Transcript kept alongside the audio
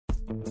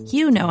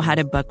You know how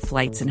to book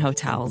flights and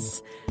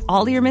hotels.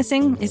 All you're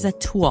missing is a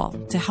tool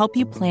to help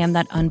you plan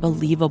that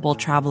unbelievable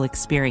travel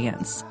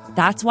experience.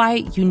 That's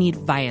why you need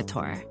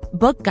Viator.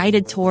 Book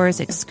guided tours,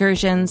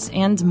 excursions,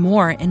 and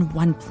more in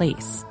one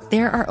place.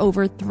 There are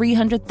over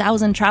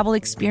 300,000 travel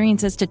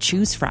experiences to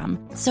choose from,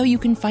 so you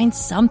can find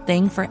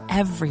something for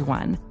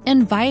everyone.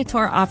 And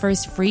Viator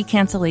offers free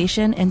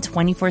cancellation and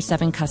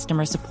 24/7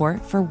 customer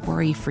support for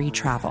worry-free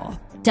travel.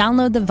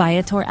 Download the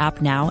Viator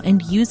app now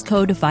and use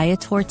code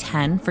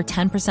Viator10 for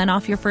 10%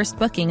 off your first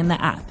booking in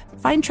the app.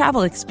 Find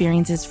travel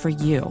experiences for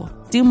you.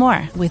 Do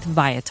more with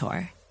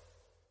Viator.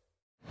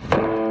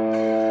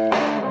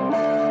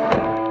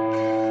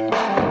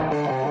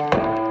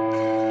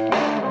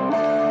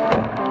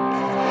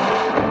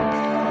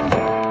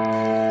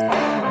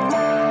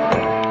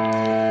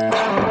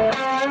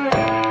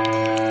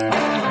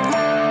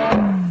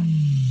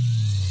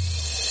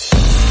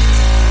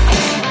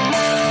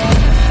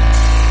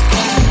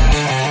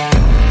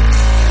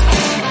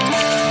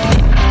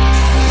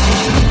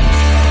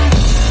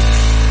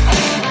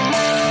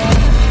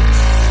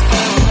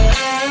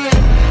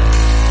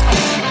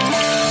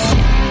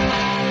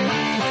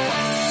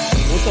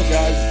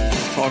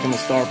 Talkin The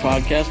Star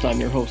podcast. I'm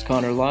your host,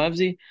 Connor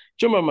Livesey.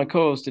 Joined by my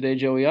co-host today,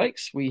 Joey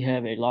Ikes. We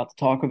have a lot to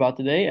talk about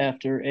today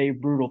after a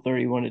brutal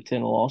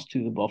 31-10 loss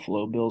to the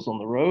Buffalo Bills on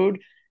the road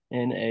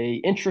and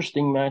a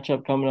interesting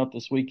matchup coming up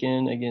this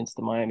weekend against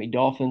the Miami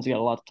Dolphins. We got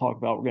a lot to talk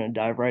about. We're going to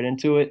dive right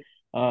into it.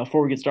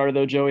 Before we get started,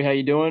 though, Joey, how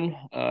you doing?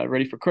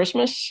 Ready for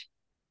Christmas?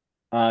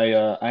 I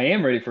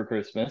am ready for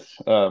Christmas.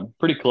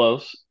 Pretty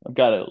close. I've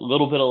got a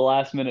little bit of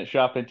last minute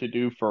shopping to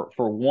do for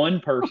one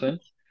person.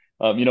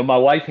 My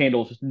wife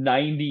handles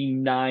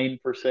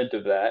 99%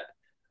 of that,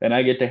 and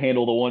I get to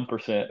handle the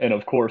 1%. And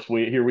of course,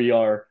 we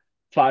are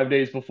 5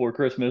 days before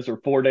Christmas or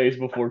 4 days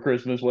before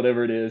Christmas,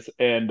 whatever it is,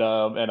 and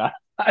I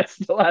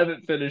still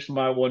haven't finished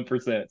my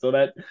 1%. So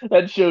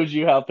that shows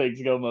you how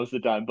things go most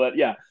of the time. But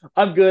yeah,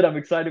 I'm good. I'm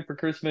excited for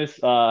Christmas.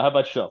 How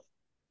about yourself?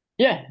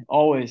 Yeah,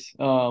 always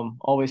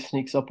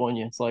sneaks up on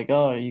you. It's like,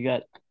 oh, you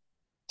got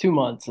 2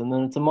 months, and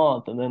then it's a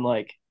month, and then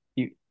like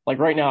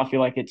right now, I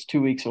feel like it's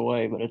 2 weeks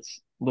away, but it's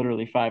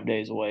literally 5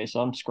 days away. So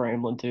I'm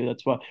scrambling too.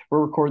 That's why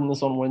we're recording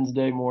this on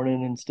Wednesday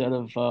morning instead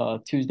of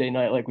Tuesday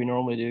night like we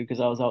normally do, because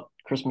I was out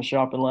Christmas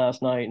shopping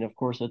last night, and of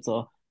course it's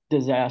a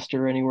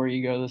disaster anywhere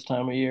you go this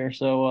time of year.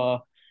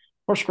 So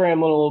we're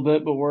scrambling a little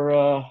bit, but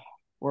we're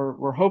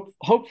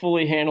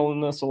hopefully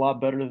handling this a lot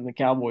better than the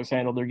Cowboys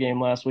handled their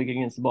game last week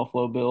against the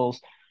Buffalo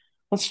Bills.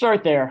 Let's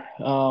start there.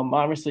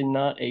 Obviously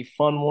not a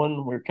fun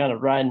one. We're kind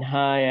of riding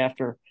high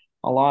after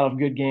a lot of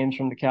good games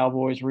from the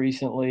Cowboys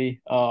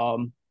recently.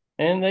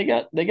 And they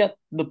got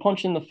the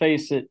punch in the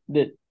face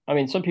that I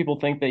mean, some people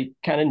think they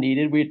kind of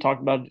needed. We had talked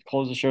about it to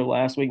close the show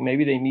last week.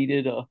 Maybe they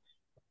needed a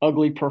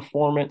ugly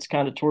performance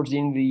kind of towards the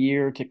end of the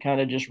year to kind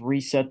of just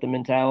reset the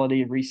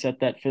mentality, reset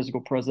that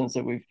physical presence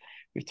that we've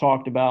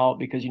talked about,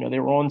 because they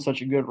were on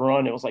such a good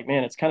run. It was like,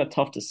 man, it's kind of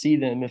tough to see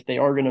them if they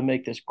are going to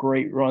make this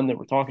great run that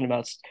we're talking about.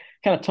 It's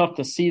kind of tough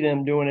to see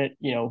them doing it,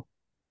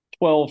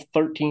 12,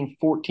 13,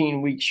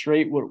 14 weeks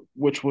straight,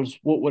 which was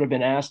what would have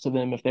been asked of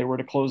them if they were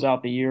to close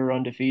out the year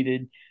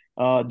undefeated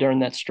during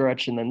that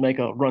stretch and then make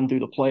a run through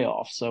the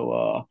playoffs.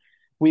 So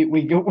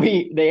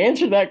they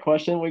answered that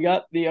question. We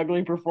got the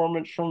ugly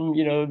performance from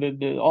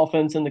the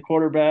offense and the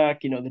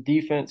quarterback. The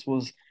defense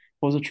was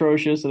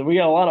atrocious. So we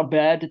got a lot of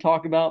bad to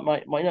talk about.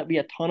 Might not be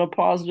a ton of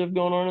positive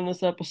going on in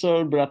this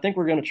episode, but I think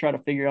we're going to try to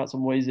figure out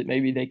some ways that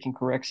maybe they can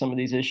correct some of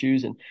these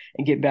issues and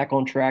get back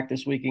on track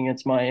this week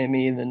against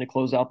Miami, and then to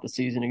close out the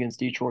season against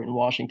Detroit and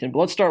Washington. But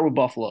let's start with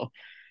Buffalo.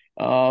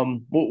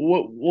 We'll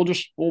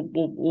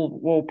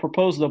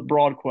propose the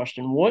broad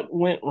question. What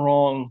went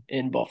wrong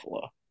in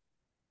Buffalo?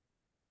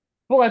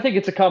 Well, I think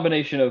it's a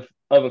combination of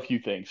a few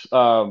things.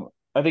 I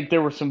think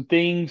there were some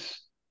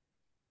things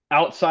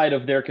outside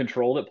of their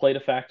control that played a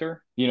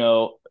factor.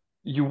 You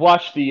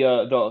watch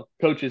the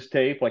coach's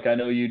tape, like I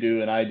know you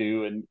do and I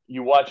do, and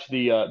you watch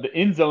the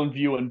end zone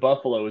view in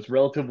Buffalo is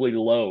relatively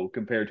low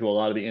compared to a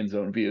lot of the end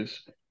zone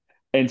views.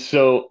 And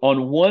so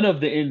on one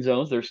of the end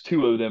zones, there's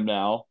two of them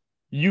now.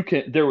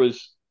 There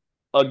was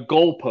a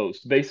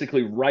goalpost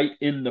basically right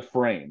in the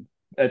frame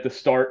at the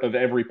start of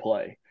every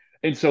play.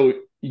 And so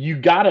you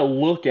got to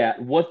look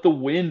at what the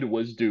wind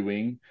was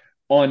doing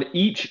on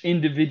each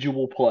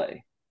individual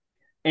play.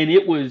 And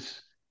it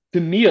was, to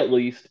me at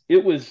least,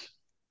 it was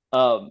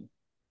the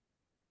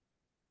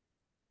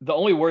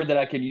only word that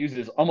I can use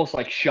is almost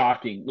like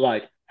shocking,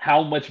 like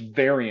how much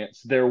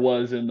variance there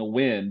was in the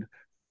wind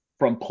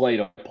from play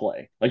to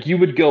play. Like you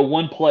would go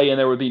one play and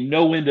there would be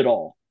no wind at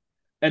all.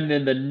 And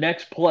then the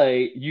next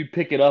play, you'd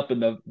pick it up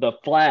and the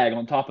flag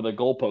on top of the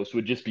goalpost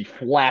would just be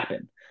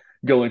flapping,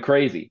 going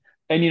crazy.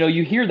 And,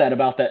 you hear that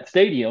about that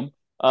stadium,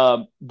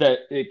 that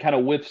it kind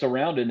of whips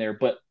around in there.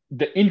 But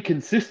the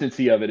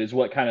inconsistency of it is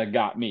what kind of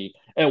got me.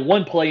 And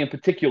one play in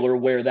particular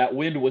where that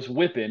wind was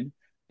whipping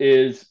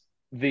is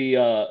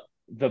the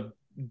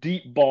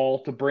deep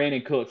ball to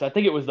Brandon Cooks. I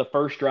think it was the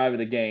first drive of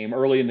the game,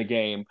 early in the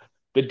game.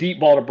 The deep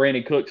ball to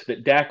Brandon Cooks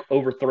that Dak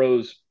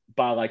overthrows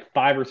by like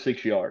 5 or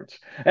 6 yards.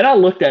 And I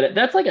looked at it.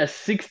 That's like a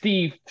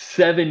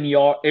 67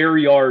 yard air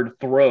yard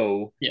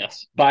throw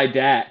Yes. by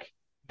Dak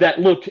that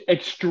looked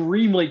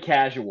extremely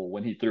casual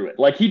when he threw it.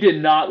 Like he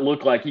did not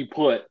look like he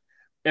put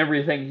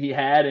everything he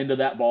had into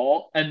that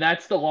ball. And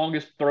that's the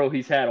longest throw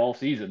he's had all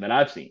season that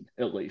I've seen,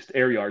 at least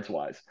air yards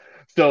wise.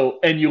 So,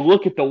 and you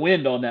look at the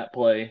wind on that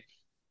play,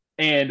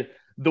 and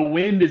the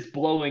wind is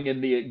blowing in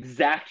the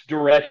exact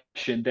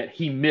direction that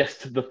he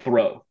missed the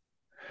throw,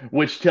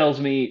 which tells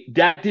me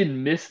Dak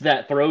didn't miss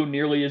that throw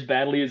nearly as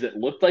badly as it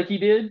looked like he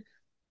did.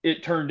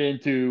 It turned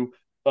into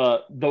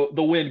the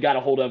wind got a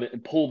hold of it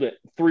and pulled it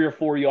 3 or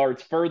 4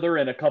 yards further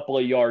and a couple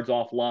of yards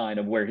offline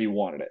of where he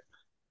wanted it.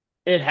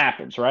 It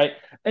happens, right?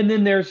 And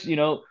then there's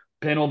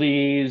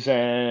penalties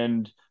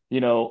and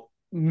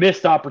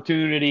missed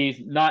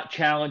opportunities, not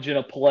challenging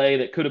a play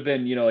that could have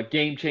been a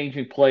game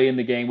changing play in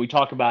the game. We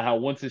talk about how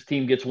once this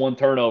team gets one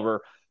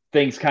turnover,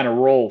 things kind of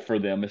roll for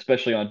them,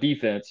 especially on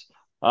defense.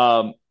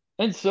 And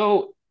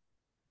so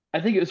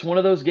I think it was one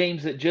of those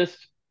games that just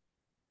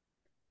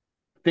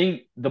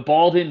think the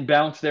ball didn't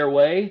bounce their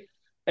way,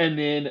 and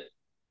then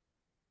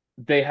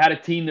they had a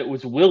team that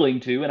was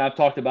willing to. And I've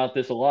talked about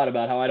this a lot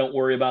about how I don't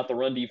worry about the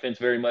run defense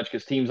very much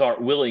because teams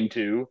aren't willing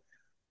to.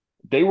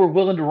 They were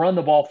willing to run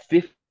the ball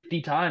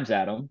 50 times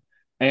at them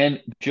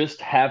and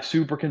just have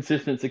super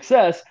consistent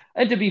success.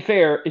 And to be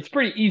fair, it's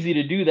pretty easy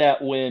to do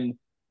that when,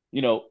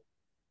 you know,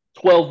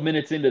 12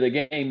 minutes into the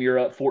game, you're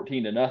up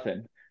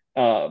 14-0.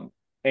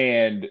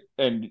 And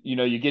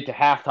you get to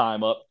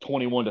halftime up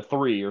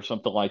 21-3 or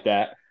something like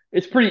that.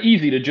 It's pretty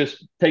easy to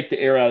just take the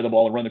air out of the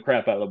ball and run the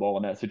crap out of the ball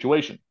in that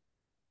situation.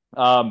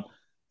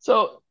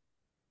 So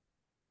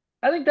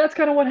I think that's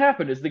kind of what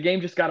happened is the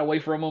game just got away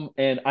from them.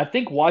 And I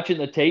think watching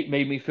the tape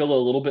made me feel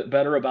a little bit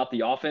better about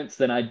the offense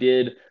than I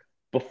did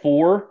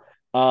before.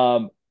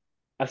 I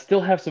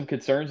still have some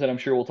concerns that I'm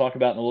sure we'll talk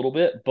about in a little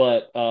bit,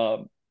 but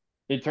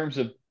in terms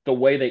of the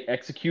way they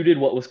executed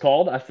what was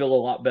called, I feel a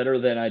lot better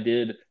than I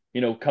did,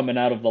 coming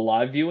out of the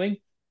live viewing.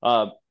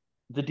 Uh,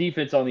 the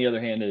defense, on the other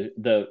hand,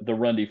 the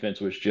run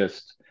defense was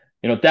just,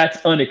 that's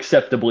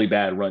unacceptably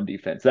bad run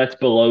defense. That's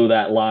below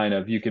that line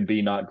of you can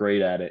be not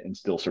great at it and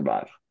still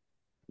survive.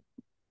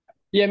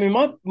 Yeah, I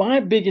mean, my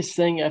biggest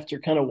thing after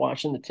kind of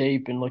watching the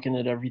tape and looking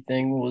at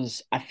everything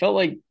was I felt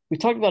like we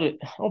talked about it.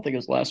 I don't think it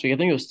was last week. I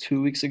think it was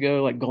 2 weeks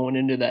ago. Like going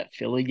into that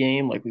Philly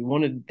game, like we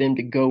wanted them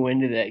to go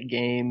into that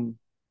game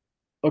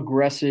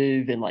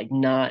aggressive and like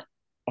not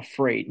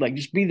afraid, like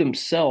just be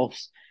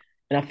themselves.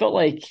 And I felt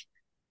like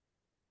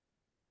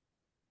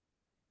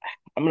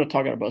I'm going to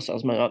talk out of both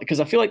sides of my mouth because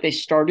I feel like they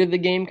started the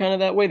game kind of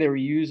that way. They were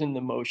using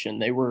the motion.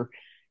 They were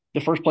the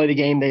first play of the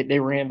game. They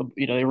ran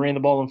they ran the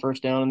ball on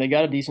first down and they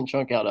got a decent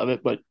chunk out of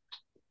it, but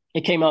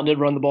it came out and did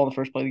run the ball in the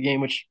first play of the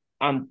game, which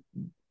I'm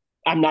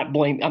not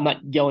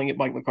yelling at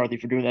Mike McCarthy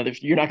for doing that.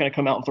 If you're not going to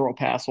come out and throw a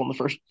pass on the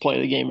first play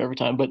of the game every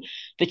time, but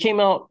they came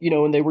out,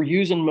 and they were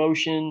using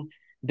motion.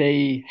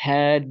 They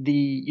had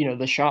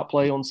the shot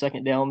play on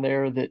second down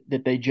there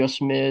that they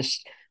just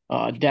missed.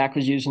 Dak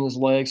was using his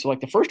legs. So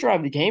like the first drive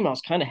of the game, I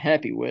was kind of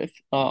happy with.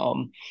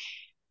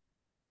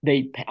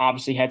 They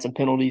obviously had some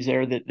penalties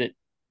there that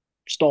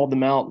stalled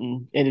them out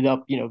and ended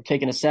up,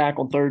 taking a sack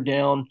on third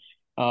down.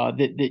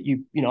 That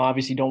you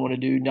obviously don't want to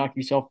do, knock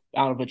yourself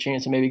out of a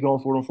chance of maybe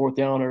going for it on fourth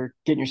down or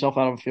getting yourself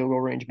out of a field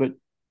goal range. But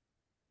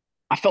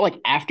I felt like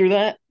after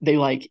that, they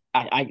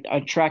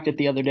I tracked it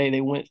the other day.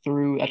 They went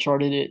through, I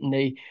charted it,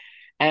 and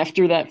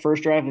after that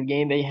first drive of the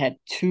game, they had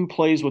two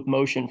plays with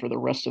motion for the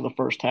rest of the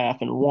first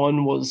half, and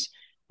one was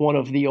one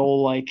of the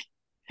old like,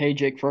 hey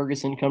Jake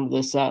Ferguson, come to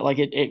this side. Like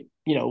it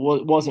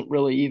wasn't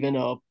really even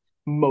a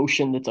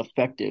motion that's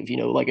effective.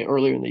 Like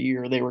earlier in the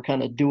year, they were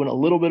kind of doing a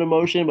little bit of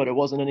motion, but it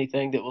wasn't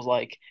anything that was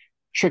like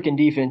tricking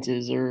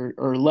defenses or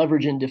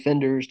leveraging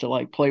defenders to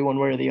like play one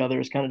way or the other.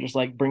 It's kind of just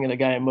like bringing a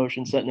guy in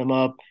motion, setting him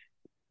up,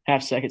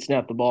 half second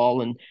snap the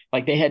ball. And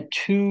like they had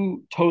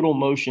two total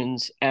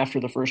motions after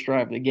the first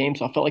drive of the game.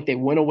 So I felt like they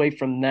went away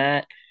from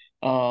that.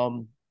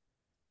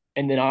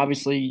 And then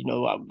obviously,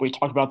 we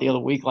talked about the other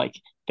week, like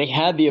they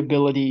had the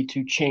ability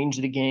to change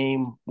the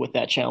game with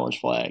that challenge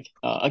flag.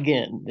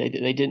 Again, they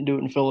didn't do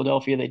it in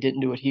Philadelphia. They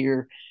didn't do it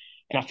here.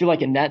 And I feel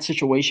like in that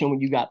situation,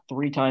 when you got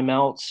three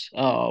timeouts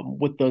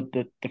with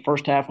the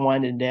first half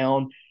winding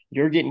down,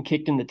 you're getting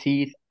kicked in the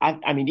teeth.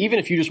 I mean, even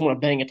if you just want to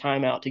bang a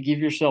timeout to give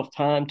yourself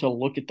time to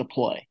look at the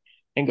play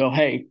and go,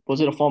 hey, was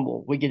it a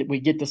fumble? We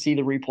get to see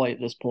the replay at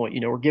this point.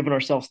 We're giving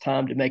ourselves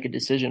time to make a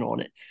decision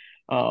on it.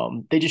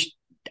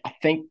 I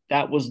think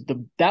that was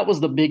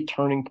the big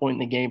turning point in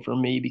the game for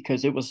me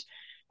because I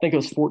think it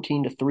was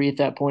 14-3 at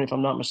that point, if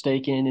I'm not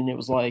mistaken. And it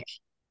was like,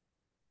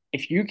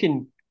 if you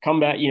can come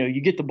back,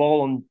 you get the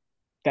ball on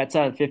that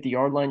side of the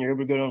 50-yard line, you're able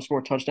to go down and score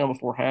a touchdown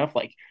before half.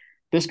 Like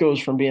this goes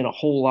from being a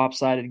whole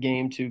lopsided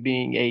game to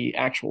being a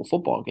actual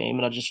football game.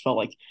 And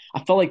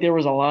I felt like there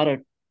was a lot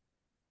of,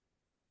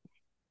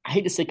 I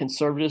hate to say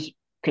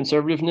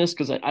conservativeness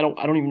because I don't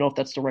even know if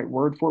that's the right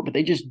word for it, but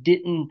they just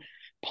didn't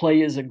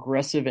play as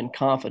aggressive and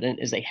confident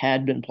as they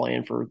had been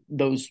playing for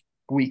those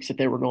weeks that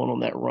they were going on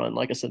that run.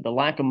 Like I said, the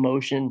lack of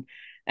motion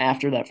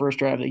after that first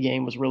drive of the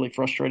game was really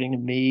frustrating to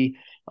me.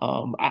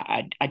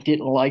 I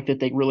didn't like that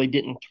they really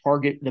didn't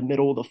target the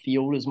middle of the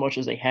field as much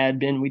as they had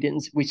been.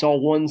 We saw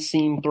one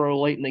seam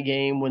throw late in the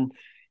game when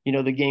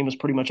the game was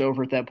pretty much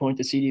over at that point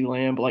to CeeDee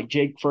Lamb. But like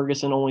Jake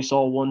Ferguson only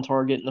saw one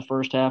target in the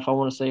first half, I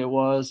want to say it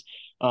was.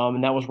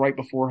 And that was right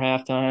before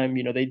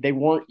halftime. They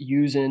weren't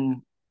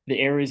using the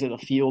areas of the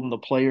field and the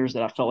players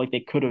that I felt like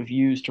they could have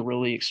used to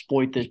really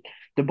exploit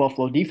the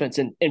Buffalo defense.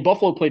 And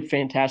Buffalo played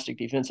fantastic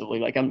defensively.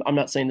 Like I'm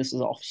not saying this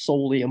is all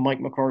solely a Mike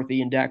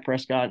McCarthy and Dak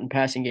Prescott and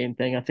passing game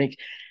thing. I think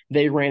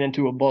they ran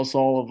into a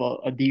buzzsaw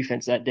of a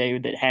defense that day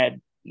that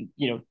had,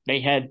 they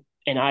had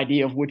an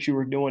idea of what you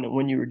were doing and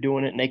when you were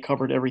doing it, and they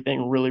covered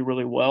everything really,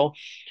 really well.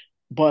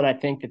 But I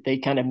think that they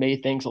kind of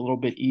made things a little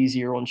bit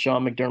easier on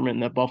Sean McDermott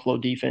and the Buffalo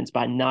defense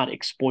by not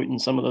exploiting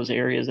some of those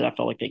areas that I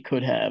felt like they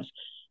could have.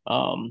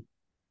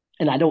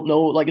 And I don't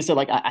know, like I said,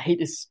 like I hate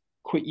to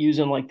quit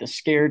using like the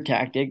scared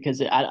tactic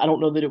because I don't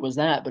know that it was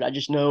that, but I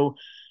just know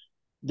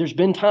there's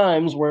been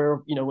times where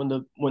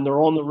when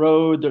they're on the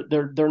road,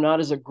 they're not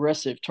as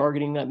aggressive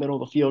targeting that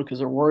middle of the field because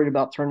they're worried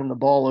about turning the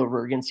ball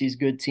over against these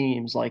good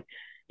teams. Like,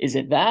 is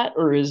it that,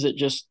 or is it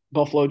just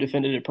Buffalo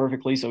defended it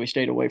perfectly, so we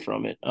stayed away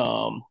from it?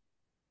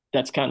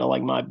 That's kind of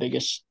like my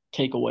biggest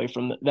takeaway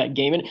from that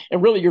game.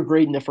 And really, you're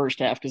grading the first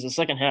half because the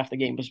second half of the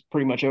game was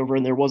pretty much over,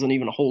 and there wasn't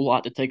even a whole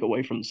lot to take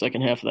away from the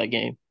second half of that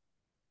game.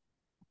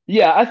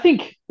 Yeah, I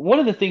think one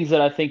of the things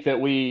that I think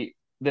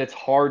that's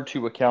hard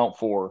to account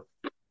for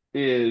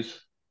is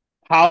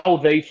how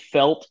they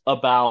felt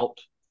about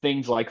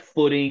things like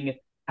footing,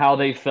 how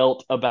they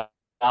felt about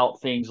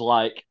things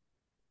like,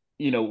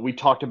 we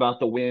talked about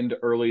the wind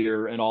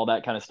earlier and all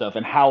that kind of stuff,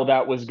 and how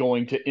that was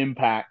going to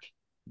impact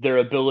their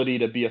ability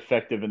to be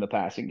effective in the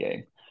passing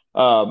game.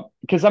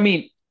 Because, I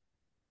mean,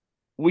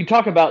 we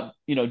talk about,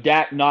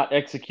 Dak not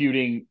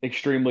executing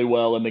extremely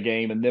well in the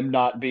game and them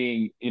not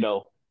being,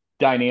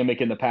 dynamic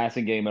in the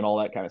passing game and all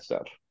that kind of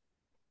stuff.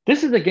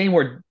 This is a game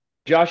where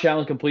Josh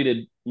Allen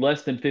completed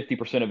less than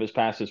 50% of his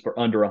passes for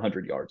under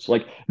 100 yards.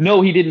 Like,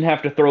 no, he didn't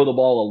have to throw the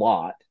ball a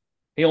lot.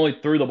 He only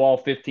threw the ball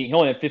 15. He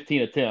only had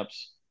 15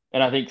 attempts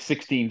and I think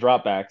 16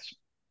 dropbacks.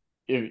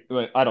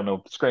 I don't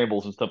know,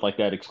 scrambles and stuff like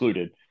that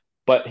excluded.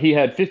 But he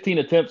had 15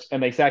 attempts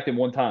and they sacked him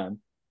one time.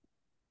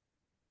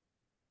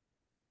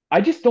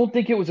 I just don't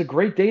think it was a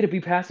great day to be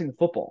passing the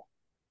football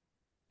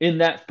in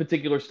that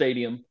particular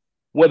stadium,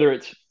 whether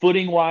it's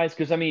footing wise.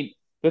 Because, I mean,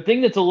 the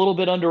thing that's a little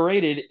bit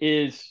underrated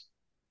is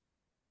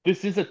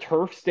this is a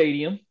turf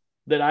stadium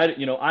that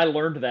I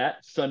learned that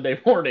Sunday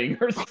morning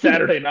or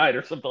Saturday night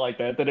or something like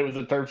that it was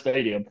a turf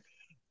stadium,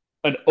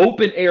 an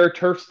open air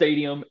turf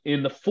stadium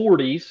in the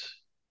 40s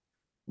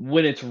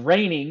when it's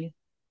raining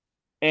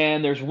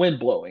and there's wind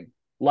blowing.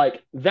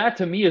 Like, that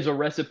to me is a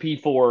recipe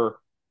for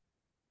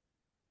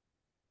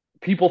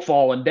people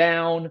falling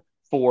down,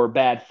 for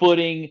bad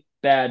footing,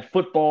 bad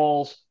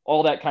footballs,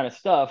 all that kind of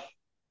stuff.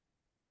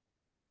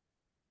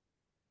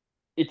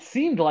 It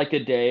seemed like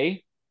a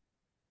day,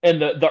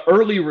 and the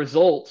early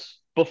results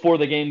before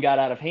the game got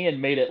out of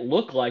hand made it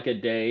look like a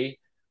day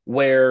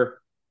where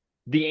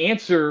the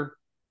answer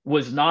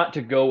was not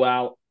to go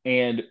out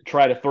and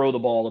try to throw the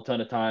ball a ton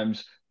of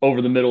times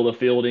over the middle of the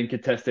field in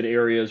contested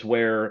areas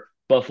where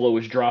Buffalo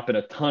was dropping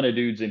a ton of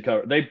dudes in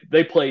cover.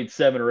 They played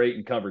 7 or 8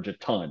 in coverage a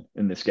ton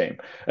in this game,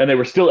 and they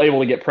were still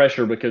able to get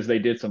pressure because they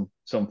did some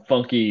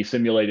funky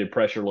simulated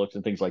pressure looks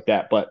and things like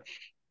that. But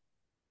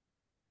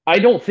I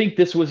don't think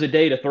this was a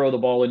day to throw the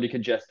ball into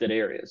congested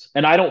areas.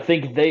 And I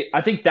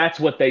think that's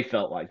what they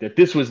felt like, that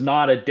this was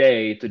not a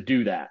day to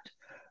do that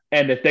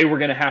and that they were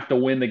going to have to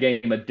win the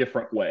game a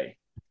different way.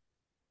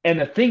 And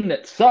the thing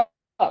that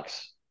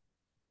sucks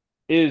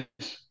is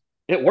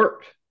it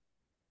worked.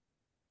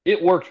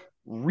 It worked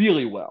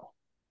really well.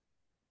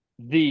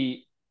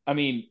 I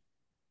mean,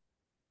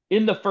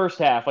 in the first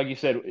half, like you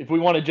said, if we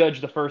want to judge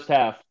the first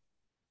half,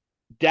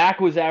 Dak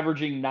was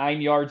averaging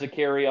 9 yards a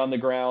carry on the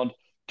ground.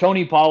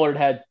 Tony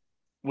Pollard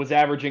was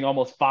averaging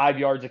almost 5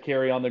 yards a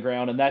carry on the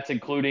ground, and that's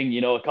including,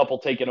 a couple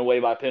taken away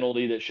by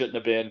penalty that shouldn't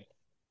have been.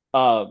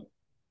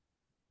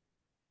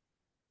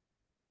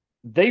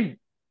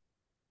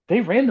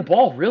 They ran the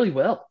ball really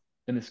well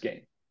in this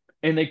game,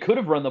 and they could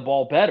have run the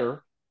ball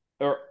better,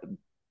 or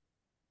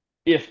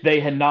if they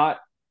had not,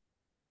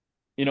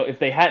 if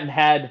they hadn't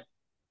had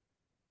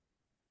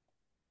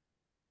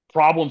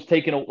problems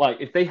taken, like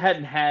if they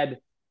hadn't had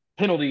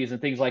penalties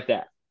and things like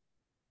that.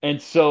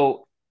 And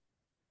so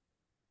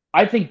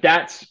I think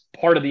that's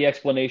part of the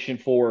explanation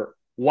for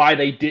why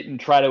they didn't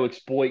try to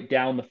exploit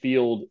down the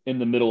field in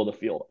the middle of the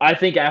field. I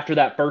think after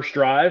that first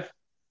drive,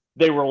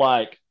 they were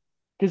like,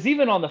 because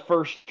even on the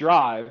first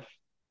drive,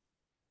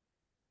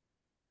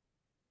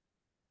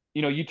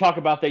 you talk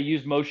about they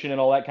used motion and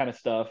all that kind of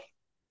stuff.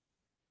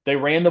 They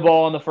ran the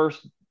ball on the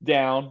first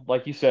down,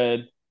 like you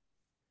said.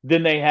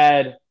 Then they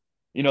had,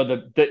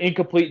 the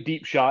incomplete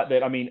deep shot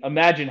that, I mean,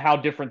 imagine how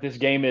different this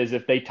game is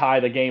if they tie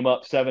the game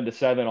up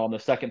 7-7 on the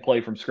second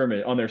play from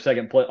scrimmage, on their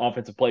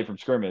offensive play from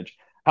scrimmage,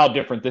 how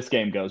different this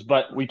game goes.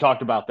 But we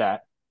talked about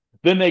that.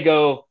 Then they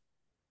go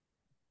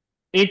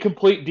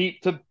incomplete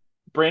deep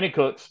Brandon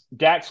Cooks,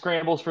 Dak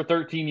scrambles for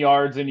 13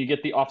 yards, and you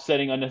get the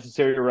offsetting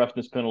unnecessary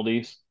roughness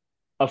penalties.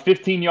 A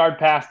 15-yard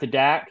pass to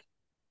Dak,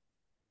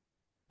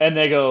 and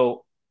they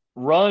go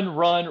run,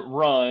 run,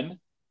 run.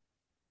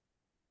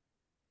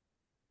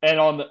 And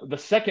on the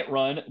second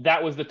run,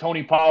 that was the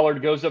Tony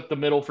Pollard goes up the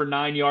middle for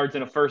 9 yards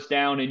and a first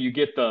down, and you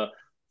get the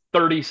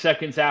 30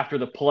 seconds after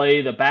the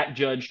play, the back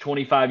judge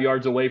 25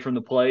 yards away from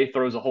the play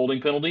throws a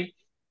holding penalty.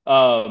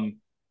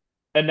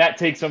 And that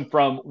takes them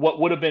from what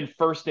would have been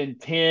 1st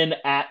and 10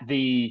 at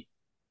the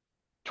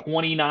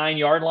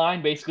 29-yard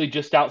line, basically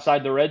just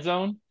outside the red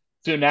zone.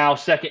 So now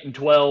 2nd and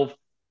 12,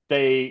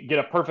 they get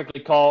a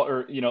perfectly called,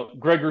 or,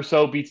 Greg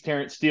Rousseau beats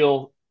Terrence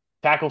Steele,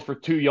 tackles for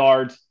 2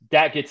 yards.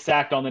 Dak gets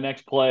sacked on the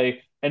next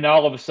play. And now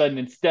all of a sudden,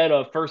 instead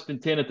of 1st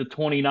and 10 at the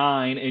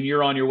 29, and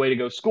you're on your way to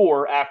go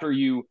score after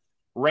you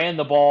ran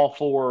the ball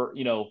for,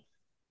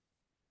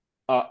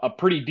 a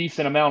pretty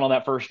decent amount on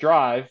that first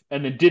drive,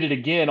 and then did it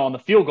again on the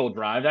field goal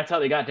drive. That's how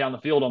they got down the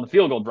field on the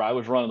field goal drive,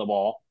 was running the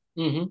ball.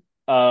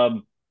 Mm-hmm.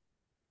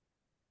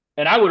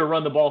 And I would have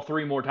run the ball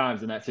 3 more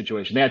times in that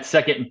situation. They had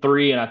 2nd and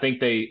 3, and I think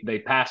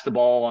they passed the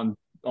ball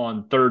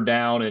on 3rd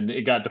down, and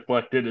it got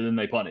deflected, and then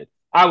they punted.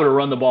 I would have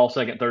run the ball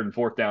 2nd, 3rd, and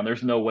 4th down.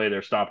 There's no way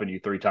they're stopping you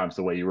 3 times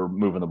the way you were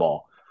moving the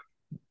ball.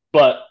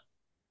 But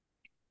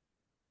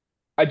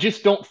I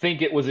just don't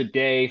think it was a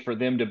day for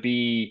them to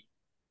be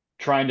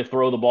trying to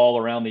throw the ball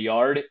around the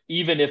yard,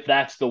 even if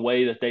that's the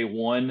way that they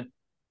won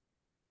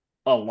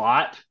a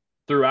lot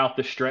throughout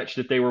the stretch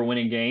that they were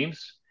winning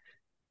games.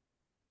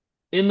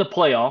 In the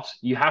playoffs,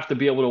 you have to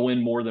be able to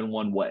win more than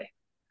one way.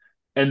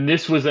 And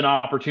this was an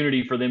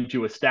opportunity for them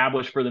to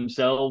establish for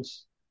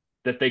themselves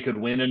that they could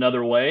win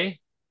another way,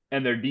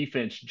 and their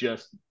defense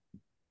just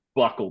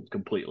buckled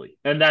completely.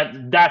 And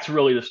that's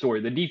really the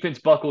story. The defense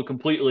buckled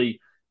completely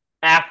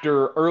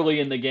after early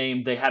in the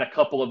game, they had a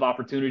couple of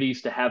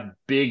opportunities to have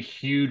big,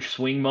 huge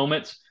swing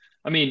moments.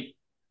 I mean,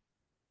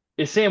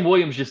 if Sam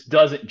Williams just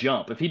doesn't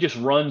jump, if he just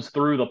runs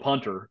through the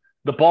punter,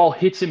 the ball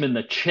hits him in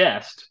the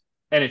chest,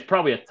 and it's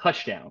probably a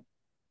touchdown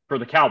for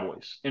the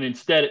Cowboys. And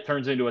instead, it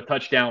turns into a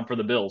touchdown for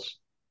the Bills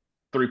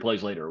 3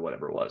 plays later or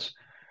whatever it was.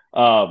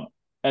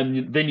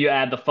 And then you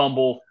add the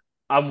fumble.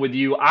 I'm with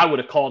you. I would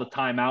have called a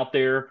timeout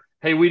there.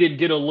 Hey, we didn't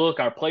get a look.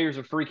 Our players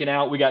are freaking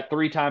out. We got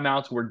 3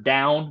 timeouts. We're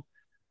down.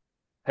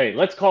 Hey,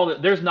 let's call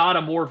it. There's not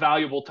a more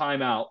valuable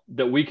timeout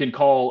that we can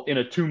call in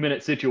a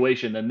 2-minute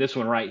situation than this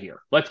one right here.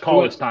 Let's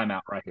call this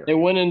timeout right here. They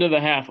went into the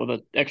half with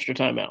an extra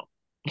timeout.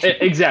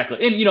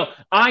 Exactly. And,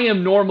 I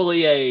am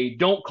normally a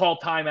don't call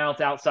timeouts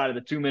outside of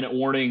the 2-minute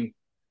warning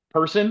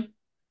person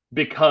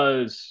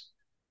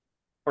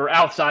or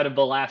outside of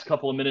the last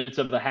couple of minutes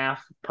of the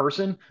half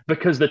person,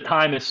 because the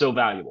time is so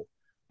valuable.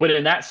 But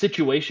in that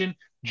situation,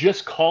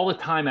 just call a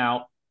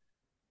timeout.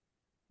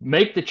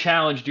 Make the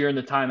challenge during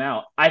the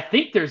timeout. I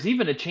think there's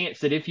even a chance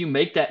that if you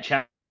make that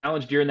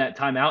challenge during that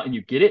timeout and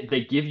you get it,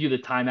 they give you the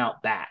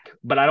timeout back.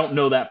 But I don't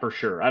know that for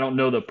sure. I don't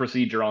know the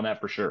procedure on that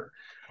for sure.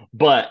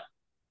 But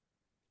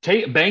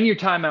bang your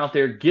timeout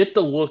there, get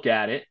the look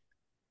at it,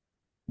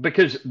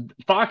 because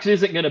Fox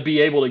isn't going to be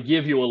able to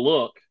give you a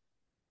look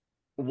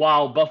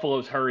while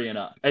Buffalo's hurrying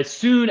up. As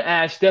soon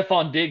as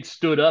Stephon Diggs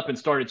stood up and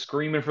started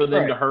screaming for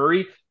them to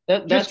hurry,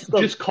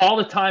 just call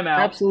a timeout.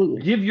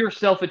 Absolutely. Give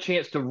yourself a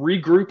chance to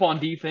regroup on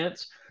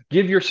defense.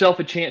 Give yourself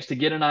a chance to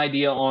get an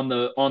idea on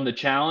the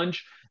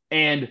challenge,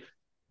 and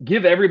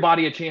give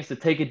everybody a chance to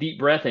take a deep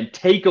breath and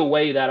take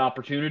away that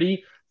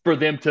opportunity for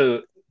them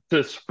to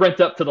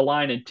sprint up to the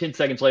line and 10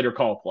 seconds later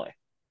call a play.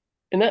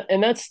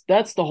 And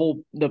that's the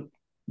whole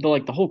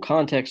the whole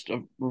context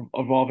of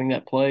evolving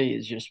that play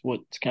is just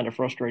what's kind of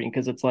frustrating,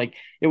 because it's like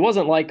it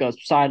wasn't like a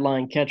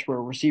sideline catch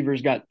where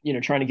receivers got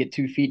trying to get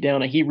 2 feet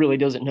down and he really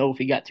doesn't know if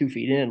he got 2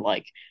 feet in.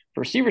 Like,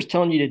 for receivers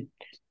telling you to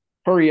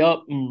hurry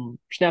up and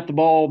snap the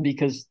ball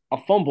because a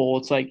fumble,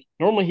 it's like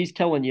normally he's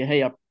telling you,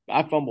 hey,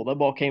 I fumbled, that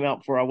ball came out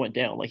before I went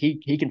down. Like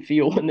he can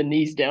feel when the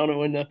knee's down and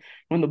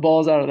when the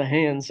ball's out of the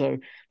hand. So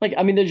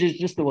there's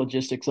just the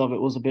logistics of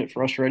it was a bit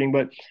frustrating.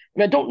 But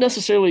I don't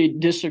necessarily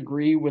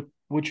disagree with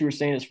what you were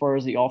saying as far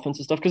as the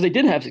offensive stuff, because they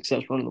did have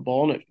success running the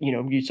ball, and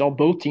you saw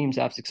both teams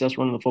have success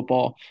running the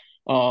football.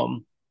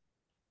 And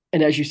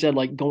as you said,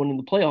 like, going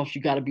into the playoffs, you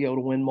got to be able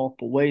to win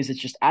multiple ways. It's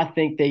just I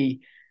think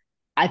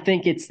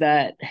it's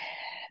that, I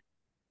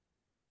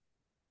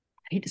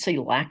hate to say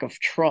lack of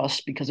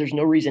trust, because there's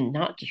no reason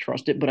not to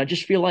trust it, but I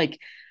just feel like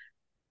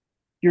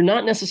you're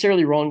not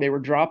necessarily wrong. They were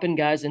dropping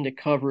guys into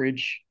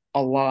coverage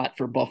a lot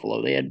for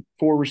Buffalo. They had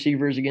 4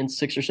 receivers against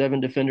 6 or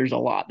 7 defenders a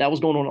lot. That was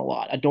going on a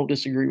lot. I don't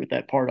disagree with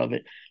that part of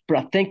it. But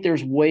I think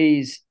there's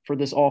ways for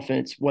this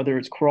offense, whether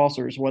it's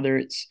crossers, whether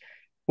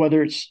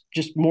it's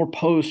just more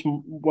posts,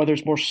 whether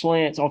it's more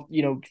slants off,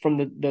 from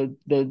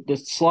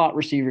the slot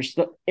receivers,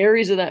 the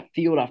areas of that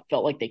field I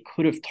felt like they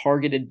could have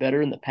targeted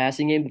better in the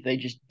passing game, but they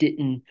just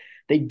didn't.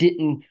 They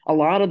didn't. A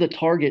lot of the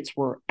targets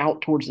were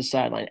out towards the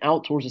sideline.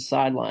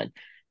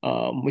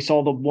 We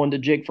saw the one to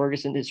Jake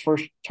Ferguson. His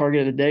first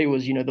target of the day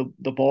was,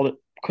 the ball that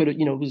could have,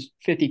 was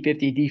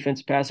 50-50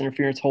 defense pass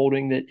interference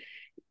holding that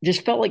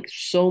just felt like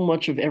so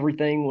much of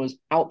everything was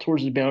out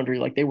towards the boundary.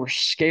 Like they were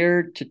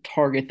scared to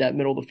target that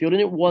middle of the field.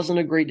 And it wasn't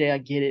a great day. I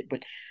get it.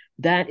 But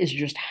that is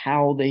just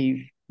how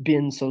they've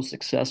been so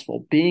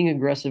successful, being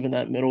aggressive in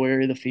that middle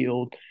area of the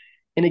field.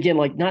 And again,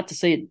 like not to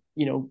say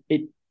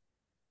it,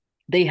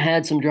 they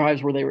had some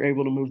drives where they were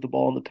able to move the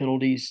ball and the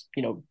penalties,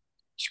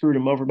 screwed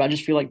them over. But I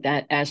just feel like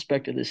that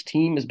aspect of this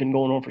team has been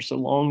going on for so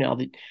long now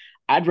that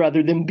I'd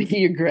rather them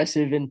be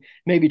aggressive and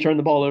maybe turn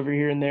the ball over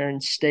here and there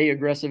and stay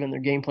aggressive in their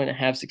game plan and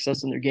have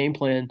success in their game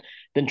plan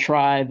than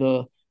try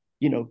the,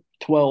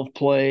 12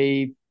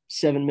 play,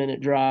 7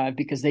 minute drive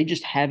because they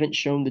just haven't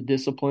shown the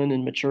discipline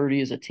and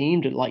maturity as a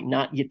team to like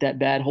not get that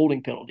bad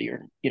holding penalty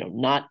or,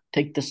 not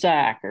take the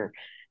sack or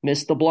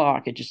miss the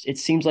block. It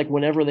seems like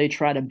whenever they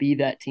try to be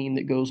that team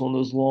that goes on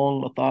those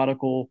long,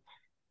 methodical,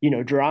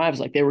 drives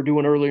like they were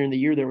doing earlier in the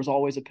year, there was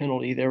always a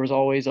penalty, there was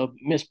always a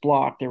missed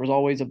block, there was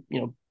always a,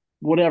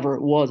 whatever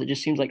it was. It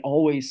just seems like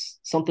always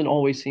something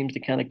always seems to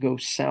kind of go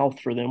south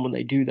for them when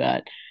they do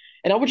that.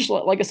 And I would just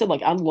like I said,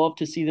 like I'd love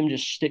to see them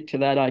just stick to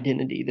that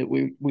identity that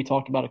we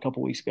talked about a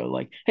couple weeks ago.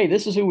 Like, hey,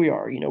 this is who we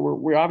are.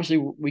 We're obviously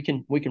we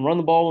can run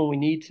the ball when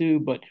we need to,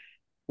 but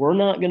we're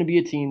not going to be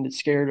a team that's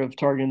scared of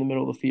targeting the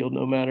middle of the field,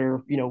 no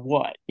matter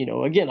what.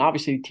 Again,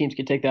 obviously teams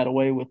can take that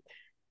away with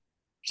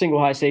single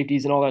high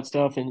safeties and all that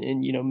stuff, and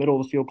middle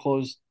of the field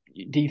closed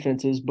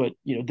defenses. But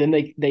then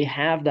they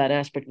have that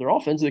aspect of their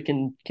offense that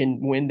can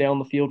win down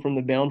the field from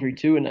the boundary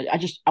too. And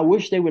I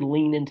wish they would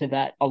lean into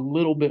that a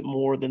little bit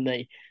more than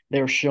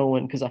they're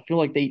showing because I feel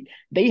like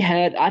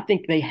I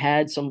think they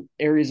had some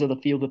areas of the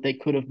field that they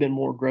could have been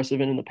more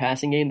aggressive in the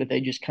passing game that they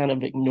just kind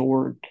of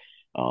ignored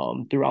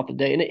throughout the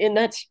day. And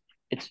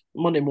it's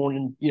Monday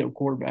morning,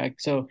 quarterback.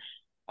 So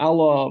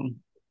I'll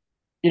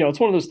it's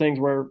one of those things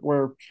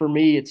where for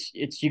me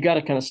it's you got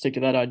to kind of stick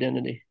to that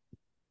identity.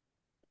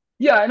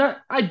 Yeah, and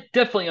I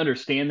definitely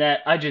understand that.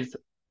 I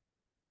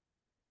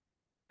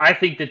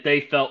think that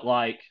they felt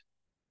like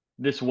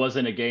this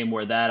wasn't a game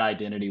where that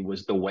identity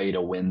was the way to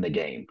win the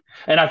game.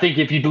 And I think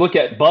if you look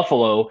at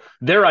Buffalo,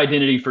 their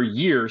identity for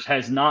years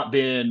has not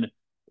been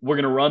we're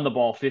going to run the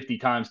ball 50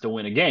 times to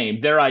win a game.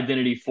 Their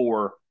identity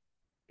for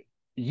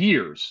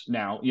years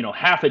now,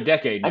 half a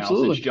decade now since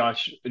Absolutely.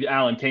 Josh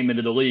Allen came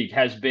into the league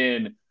has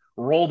been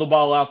roll the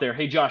ball out there.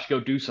 Hey, Josh, go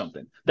do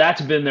something.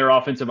 That's been their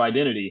offensive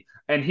identity.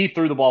 And he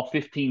threw the ball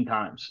 15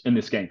 times in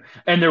this game.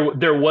 And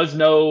there was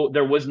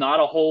not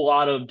a whole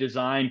lot of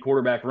design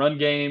quarterback run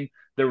game.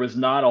 There was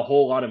not a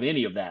whole lot of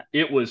any of that.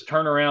 It was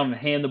turn around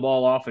and hand the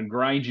ball off and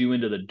grind you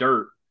into the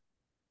dirt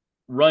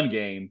run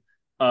game.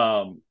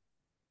 And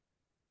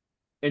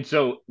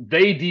so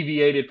they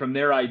deviated from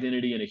their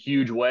identity in a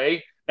huge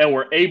way and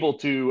were able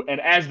to. And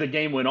as the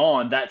game went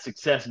on, that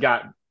success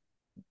got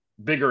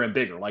bigger and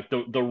bigger. Like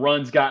the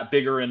runs got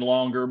bigger and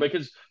longer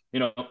because,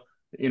 you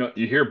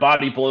hear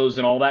body blows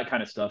and all that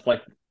kind of stuff.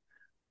 Like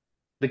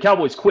the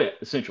Cowboys quit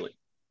essentially.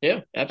 Yeah,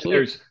 And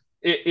absolutely.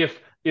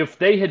 if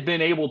they had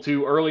been able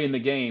to early in the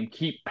game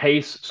keep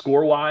pace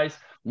score wise,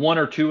 one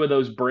or two of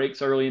those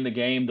breaks early in the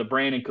game, the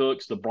Brandon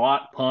Cooks, the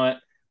block punt,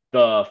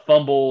 the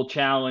fumble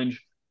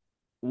challenge,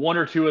 one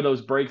or two of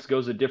those breaks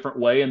goes a different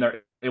way and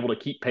they're able to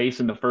keep pace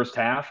in the first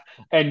half.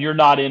 And you're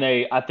not in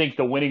I think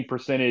the winning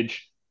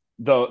percentage,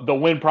 the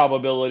win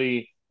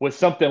probability was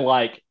something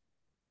like,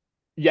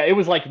 yeah, it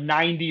was like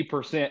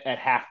 90% at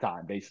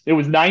halftime. Basically, it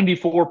was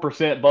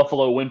 94%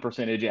 Buffalo win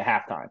percentage at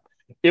halftime.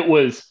 It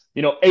was,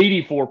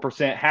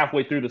 84%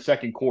 halfway through the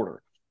second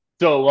quarter.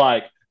 So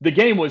like the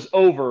game was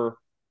over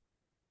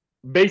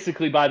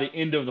basically by the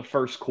end of the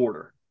first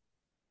quarter.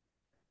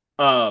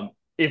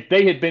 If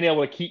they had been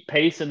able to keep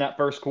pace in that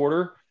first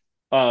quarter,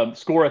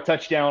 score a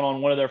touchdown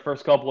on one of their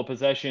first couple of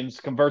possessions,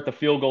 convert the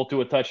field goal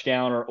to a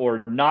touchdown,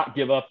 or not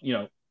give up,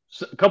 a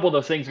couple of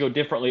those things go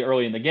differently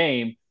early in the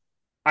game.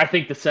 I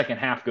think the second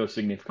half goes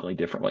significantly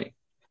differently.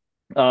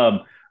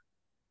 Um,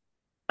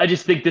 I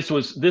just think this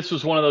was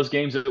one of those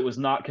games that was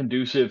not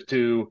conducive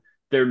to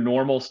their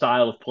normal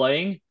style of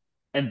playing.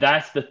 And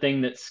that's the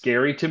thing that's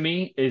scary to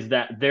me is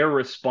that their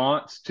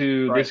response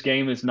to Right. this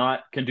game is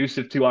not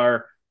conducive to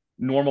our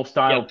normal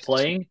style Yep. of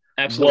playing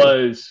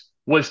Absolutely.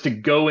 was to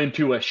go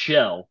into a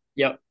shell.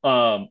 Yep.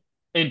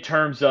 In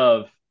terms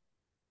of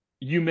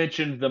you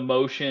mentioned the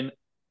motion,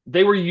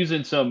 they were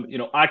using some,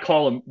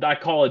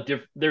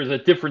 there's a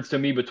difference to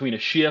me between a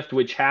shift,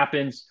 which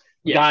happens,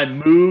 Yeah. guy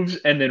moves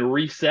and then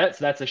resets.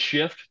 That's a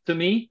shift to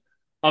me.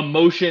 A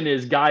motion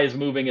is guy is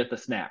moving at the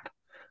snap.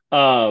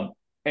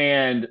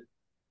 And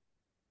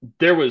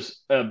there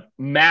was a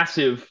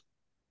massive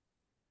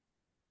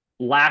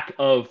lack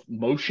of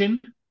motion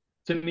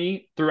to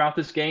me throughout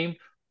this game.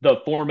 The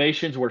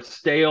formations were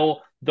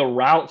stale. The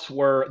routes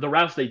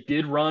they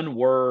did run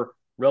were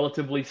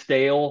relatively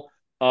stale.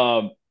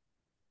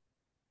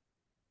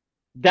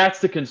 That's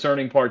the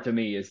concerning part to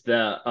me is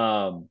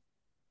the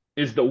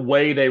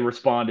way they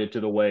responded to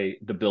the way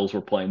the Bills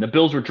were playing. The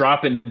Bills were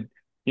dropping,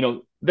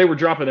 they were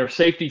dropping their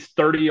safeties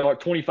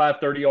 25,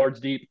 30 yards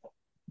deep.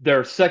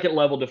 Their second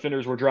level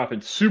defenders were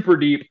dropping super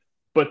deep,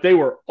 but they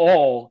were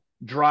all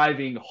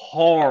driving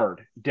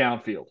hard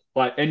downfield.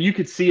 And you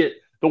could see it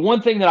The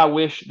one thing that I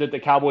wish that the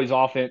Cowboys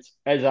offense,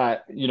 as I,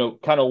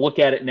 kind of look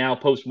at it now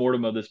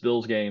post-mortem of this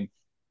Bills game,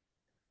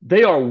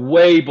 they are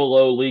way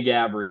below league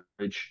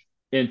average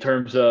in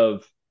terms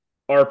of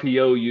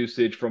RPO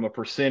usage from a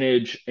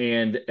percentage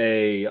and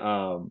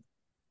a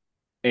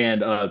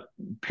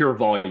pure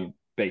volume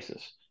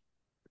basis.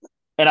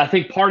 And I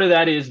think part of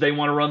that is they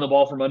want to run the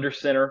ball from under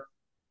center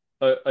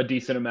a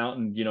decent amount.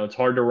 And, it's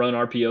hard to run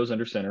RPOs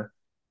under center,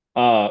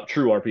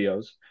 true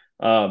RPOs.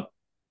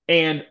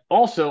 And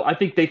also, I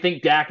think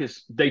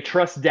they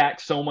trust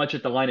Dak so much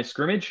at the line of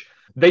scrimmage.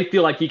 They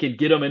feel like he could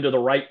get them into the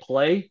right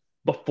play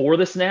before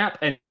the snap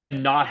and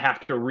not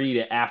have to read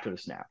it after the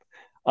snap.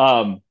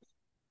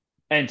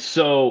 And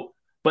so,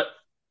 but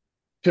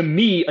to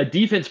me, a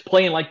defense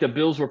playing like the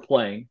Bills were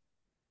playing,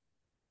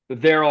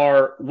 there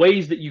are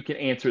ways that you can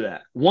answer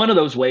that. One of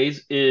those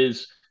ways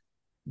is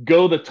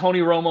go the Tony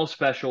Romo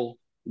special,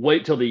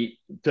 wait till the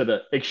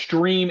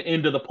extreme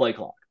end of the play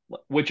clock,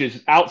 which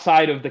is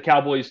outside of the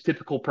Cowboys'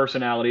 typical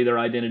personality, their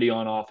identity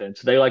on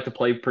offense. They like to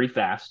play pretty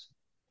fast.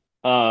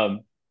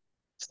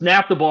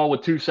 Snap the ball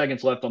with 2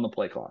 seconds left on the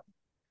play clock.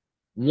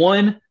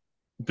 One,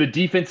 the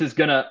defense is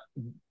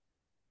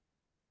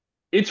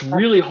it's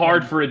really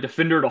hard for a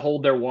defender to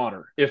hold their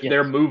water if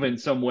they're moving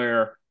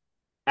somewhere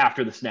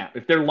after the snap.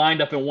 If they're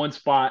lined up in one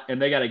spot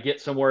and they got to get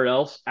somewhere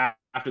else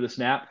after the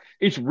snap,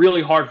 it's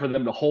really hard for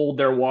them to hold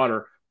their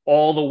water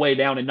all the way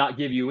down and not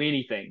give you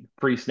anything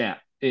pre-snap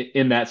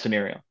in that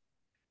scenario.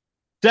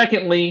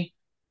 Secondly,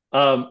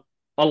 a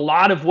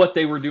lot of what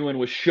they were doing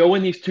was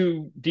showing these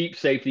 2 deep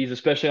safeties,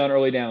 especially on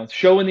early downs,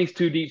 showing these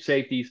 2 deep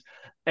safeties,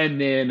 and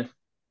then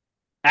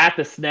at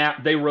the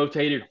snap, they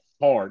rotated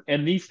hard.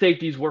 And these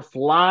safeties were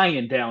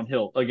flying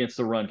downhill against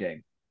the run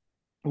game,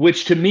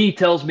 which to me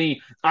tells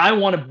me I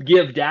want to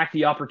give Dak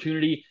the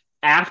opportunity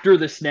after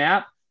the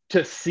snap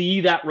to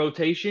see that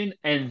rotation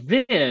and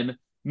then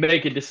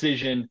make a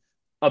decision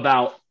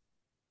about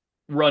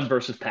run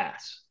versus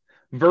pass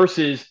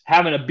versus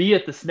having to be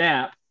at the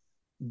snap,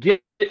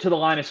 get to the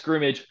line of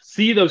scrimmage,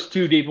 see those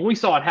 2 deep. And we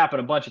saw it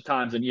happen a bunch of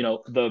times. And,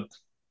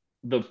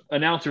 the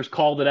announcers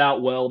called it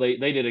out well. They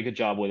did a good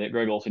job with it.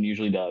 Greg Olsen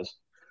usually does.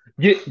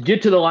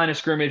 Get to the line of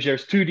scrimmage.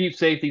 There's 2 deep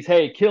safeties.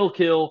 Hey,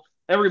 kill.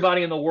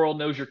 Everybody in the world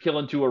knows you're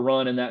killing to a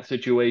run in that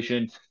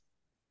situation.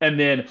 And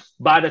then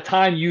by the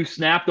time you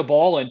snap the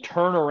ball and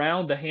turn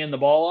around to hand the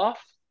ball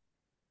off,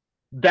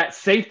 that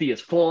safety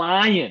is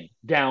flying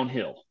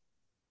downhill.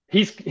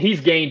 He's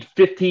gained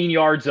 15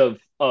 yards of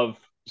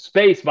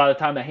space by the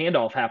time the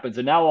handoff happens.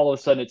 And now all of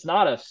a sudden it's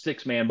not a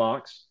 6-man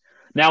box.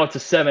 Now it's a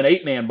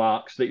 7-8-man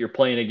box that you're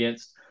playing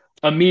against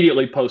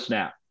immediately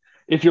post-snap.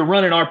 If you're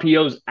running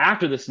RPOs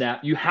after the snap,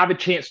 you have a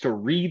chance to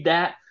read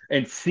that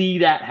and see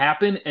that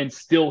happen and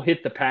still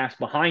hit the pass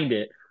behind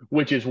it,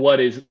 which is what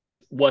the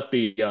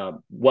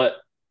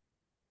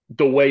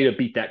way to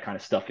beat that kind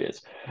of stuff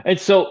is. And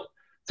so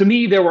to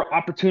me, there were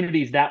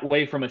opportunities that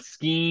way from a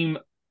scheme,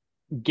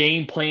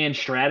 game plan,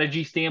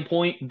 strategy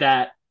standpoint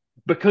that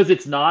because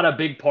it's not a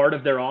big part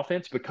of their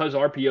offense, because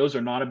RPOs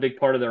are not a big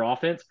part of their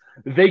offense,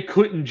 they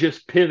couldn't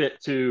just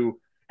pivot to,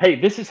 hey,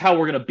 this is how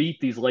we're going to beat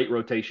these late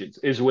rotations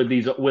is with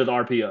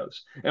RPOs.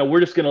 And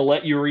we're just going to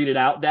let you read it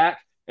out, Dak.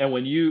 And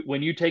when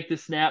you take the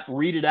snap,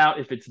 read it out.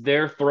 If it's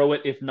there, throw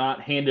it. If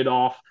not, hand it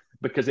off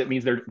because it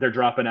means they're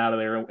dropping out of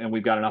there and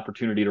we've got an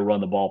opportunity to run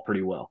the ball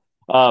pretty well.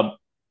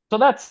 So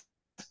that's,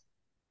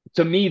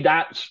 to me,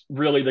 that's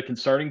really the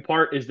concerning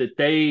part is that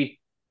they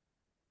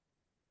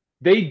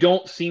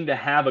don't seem to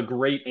have a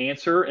great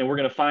answer, and we're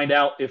going to find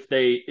out if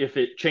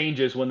it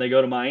changes when they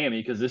go to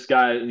Miami because this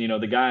guy,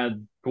 the guy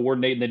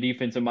coordinating the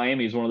defense in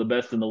Miami is one of the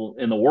best in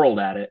the world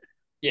at it.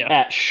 Yeah.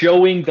 At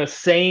showing the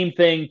same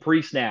thing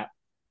pre-snap,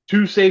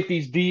 2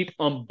 safeties deep,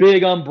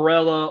 big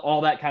umbrella,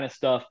 all that kind of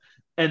stuff,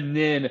 and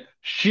then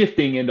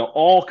shifting into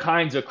all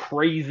kinds of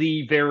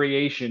crazy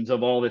variations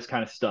of all this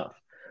kind of stuff.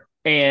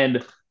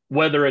 And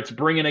whether it's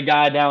bringing a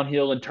guy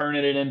downhill and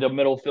turning it into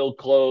middle field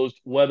closed,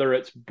 whether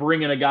it's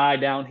bringing a guy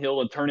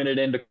downhill and turning it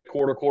into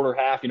quarter,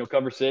 half,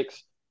 cover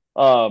 6,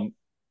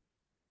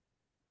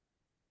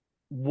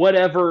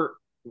 whatever,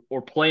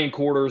 or playing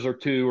quarters or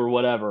 2 or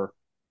whatever.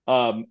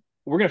 We're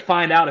going to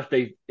find out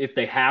if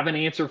they have an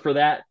answer for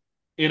that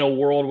in a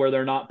world where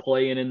they're not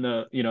playing in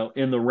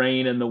the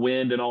rain and the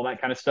wind and all that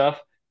kind of stuff.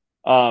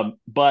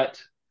 But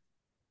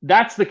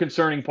that's the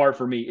concerning part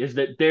for me is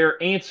that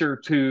their answer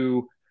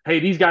to, hey,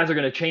 these guys are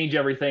going to change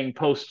everything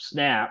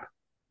post-snap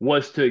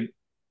was to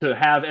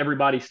have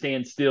everybody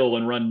stand still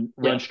and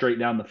run straight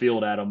down the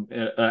field at them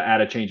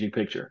at a changing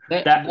picture.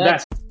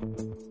 That's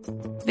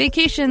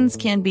Vacations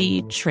can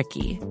be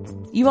tricky.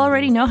 You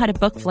already know how to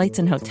book flights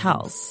and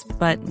hotels,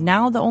 but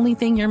now the only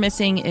thing you're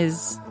missing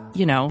is,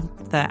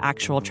 the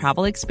actual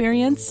travel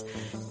experience.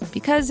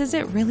 Because is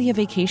it really a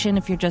vacation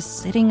if you're just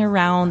sitting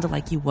around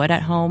like you would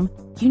at home?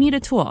 You need a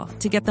tool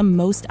to get the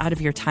most out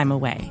of your time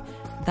away.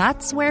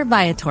 That's where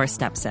Viator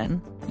steps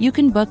in. You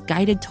can book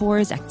guided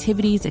tours,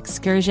 activities,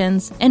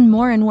 excursions, and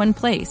more in one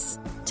place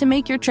to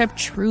make your trip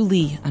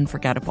truly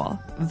unforgettable.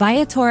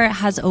 Viator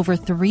has over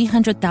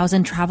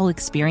 300,000 travel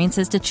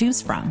experiences to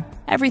choose from.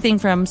 Everything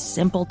from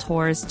simple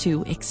tours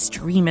to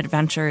extreme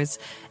adventures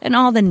and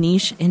all the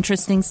niche,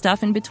 interesting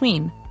stuff in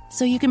between.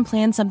 So you can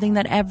plan something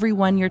that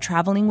everyone you're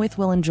traveling with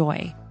will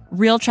enjoy.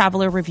 Real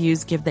traveler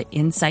reviews give the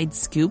inside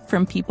scoop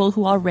from people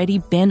who already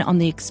been on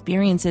the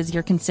experiences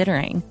you're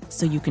considering,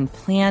 so you can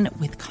plan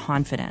with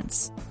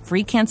confidence.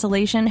 Free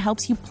cancellation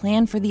helps you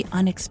plan for the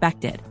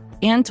unexpected.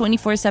 And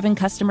 24/7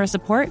 customer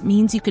support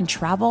means you can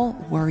travel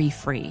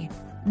worry-free.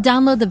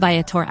 Download the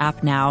Viator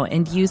app now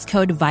and use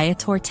code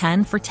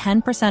Viator10 for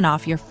 10%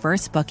 off your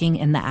first booking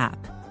in the app.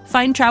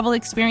 Find travel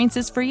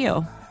experiences for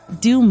you.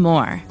 Do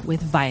more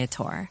with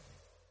Viator.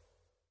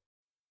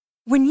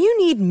 When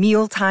you need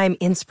mealtime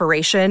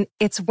inspiration,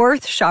 it's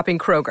worth shopping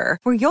Kroger,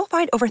 where you'll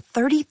find over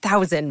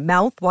 30,000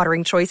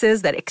 mouth-watering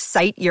choices that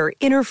excite your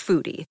inner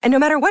foodie. And no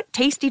matter what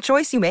tasty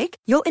choice you make,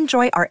 you'll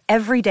enjoy our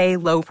everyday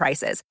low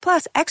prices,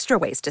 plus extra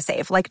ways to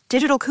save, like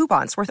digital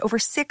coupons worth over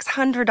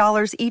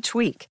 $600 each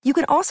week. You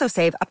can also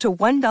save up to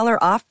 $1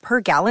 off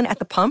per gallon at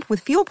the pump with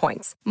fuel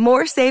points.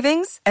 More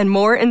savings and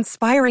more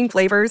inspiring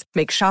flavors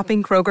make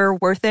shopping Kroger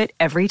worth it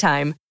every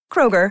time.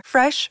 Kroger,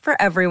 fresh for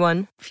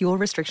everyone. Fuel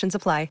restrictions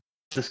apply.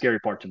 The scary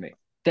part to me.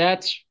 I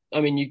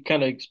mean, you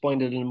kind of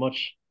explained it in a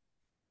much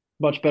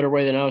better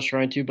way than I was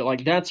trying to, but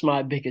like that's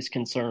my biggest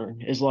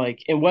concern is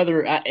like, and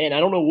I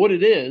don't know what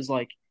it is,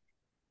 like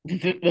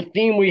the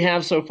theme we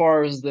have so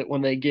far is that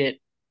when they get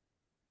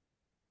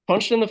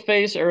punched in the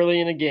face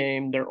early in a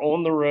game, they're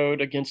on the road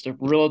against a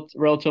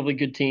relatively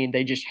good team.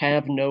 They just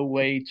have no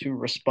way to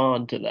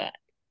respond to that.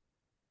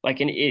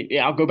 Like,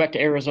 I'll go back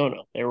to Arizona.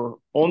 They were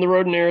on the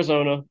road in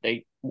Arizona.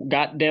 They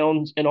got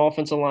down an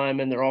offensive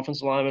lineman. Their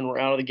offensive linemen were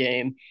out of the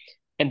game,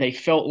 and they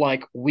felt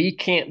like we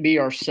can't be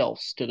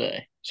ourselves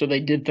today. So they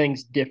did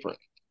things different.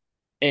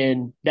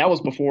 And that was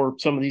before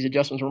some of these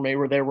adjustments were made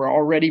where they were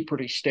already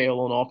pretty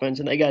stale on offense,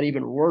 and they got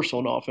even worse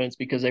on offense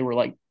because they were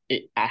like,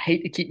 I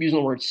hate to keep using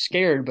the word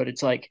scared, but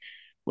it's like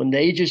when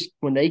they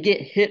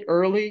get hit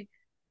early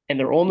and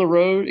they're on the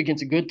road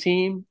against a good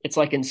team, it's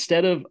like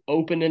instead of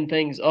opening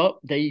things up,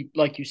 they,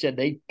 like you said,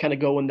 they kind of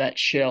go in that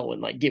shell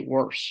and like get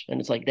worse.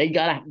 And it's like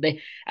I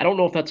don't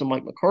know if that's a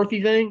Mike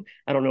McCarthy thing.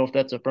 I don't know if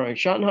that's a Brian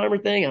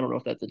Schottenheimer thing. I don't know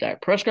if that's a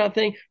Dak Prescott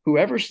thing.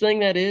 Whoever's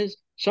thing that is,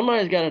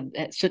 somebody's got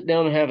to sit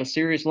down and have a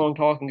serious long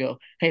talk and go,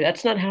 hey,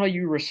 that's not how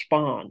you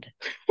respond.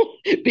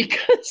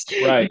 Because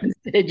Right.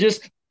 it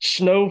just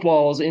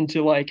snowballs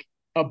into like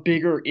a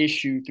bigger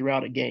issue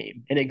throughout a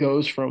game. And it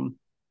goes from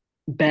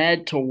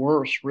bad to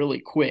worse really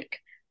quick,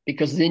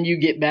 because then you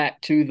get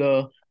back to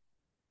the,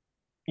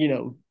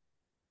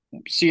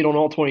 see it on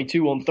all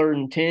 22 on 3rd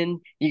and 10.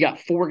 You got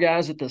 4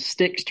 guys at the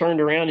sticks turned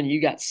around, and you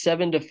got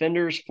 7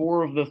 defenders.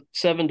 4 of the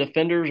 7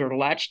 defenders are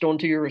latched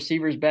onto your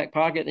receiver's back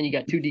pocket. Then you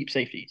got 2 deep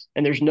safeties,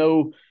 and there's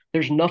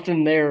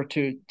nothing there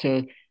to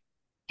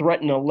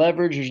threaten a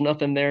leverage. There's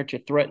nothing there to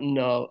threaten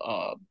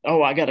I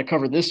got to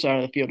cover this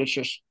side of the field. It's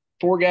just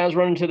 4 guys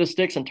running to the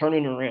sticks and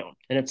turning around.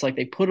 And it's like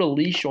they put a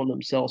leash on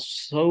themselves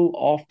so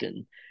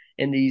often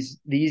in these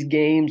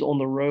games on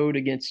the road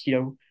against,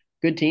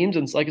 good teams.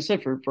 And it's like I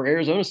said, for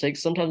Arizona's sake,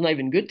 sometimes not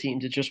even good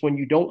teams. It's just when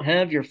you don't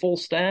have your full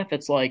staff,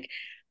 it's like,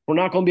 we're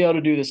not going to be able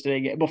to do this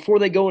today. Before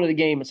they go into the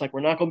game, it's like,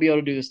 we're not going to be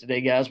able to do this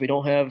today, guys. We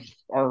don't have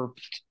our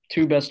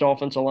 2 best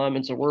offensive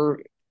linemen, so we're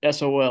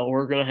SOL.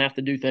 We're going to have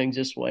to do things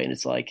this way. And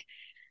it's like,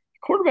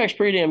 quarterback's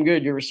pretty damn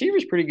good. Your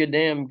receiver's pretty good,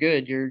 damn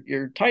good.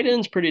 Your tight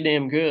end's pretty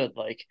damn good.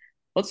 Like,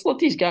 let's let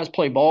these guys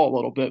play ball a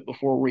little bit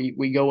before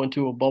we go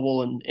into a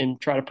bubble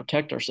and try to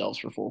protect ourselves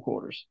for 4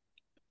 quarters.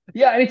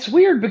 Yeah, and it's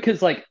weird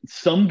because like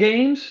some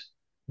games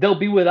they'll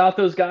be without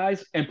those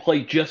guys and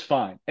play just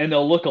fine. And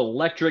they'll look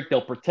electric,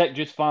 they'll protect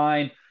just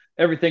fine,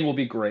 everything will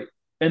be great.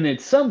 And then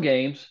some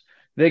games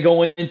they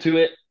go into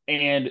it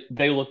and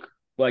they look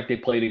like they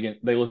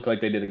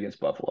did against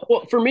Buffalo.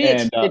 Well, for me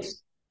and,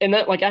 it's and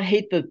that, like, I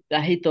hate the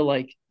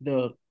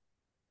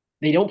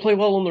they don't play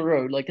well on the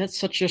road. Like, that's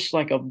such just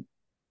like a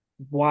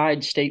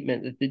wide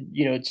statement that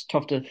it's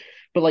tough to,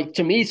 but like,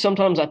 to me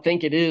sometimes I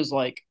think it is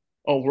like,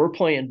 oh, we're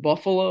playing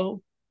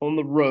Buffalo on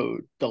the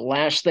road. The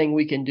last thing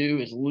we can do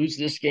is lose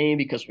this game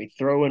because we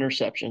throw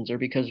interceptions or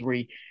because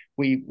we're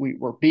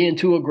being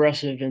too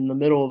aggressive in the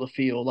middle of the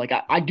field. Like,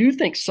 I do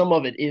think some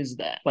of it is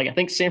that. Like, I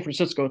think San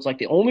Francisco, it's like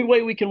the only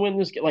way we can win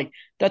this game. Like,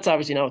 that's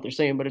obviously not what they're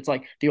saying, but it's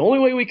like the only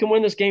way we can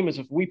win this game is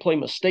if we play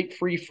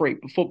mistake-free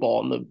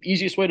football. And the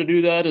easiest way to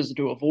do that is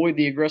to avoid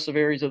the aggressive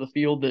areas of the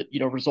field that,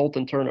 result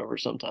in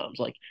turnovers sometimes.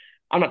 Like,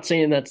 I'm not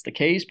saying that's the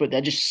case, but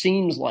that just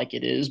seems like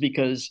it is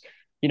because,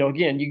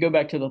 again, you go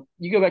back to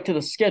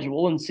the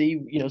schedule and see,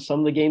 some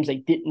of the games they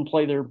didn't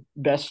play their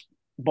best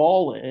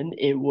ball in.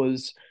 It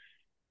was,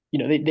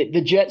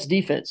 the Jets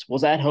defense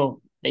was at home.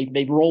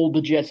 They rolled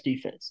the Jets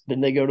defense.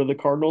 Then they go to the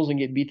Cardinals and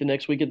get beat the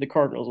next week at the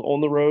Cardinals.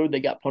 On the road, they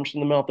got punched in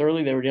the mouth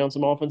early. They were down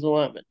some offensive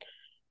linemen.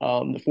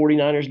 The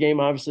 49ers game,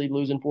 obviously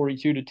losing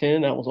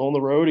 42-10. That was on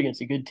the road against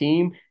a good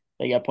team.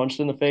 They got punched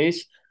in the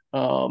face.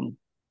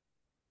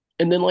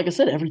 And then, like I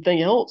said, everything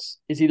else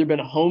has either been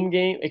a home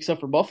game,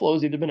 except for Buffalo,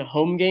 has either been a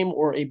home game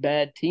or a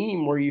bad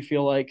team where you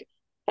feel like,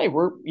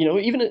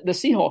 hey, even at the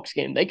Seahawks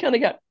game, they kind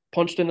of got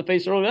punched in the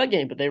face early in that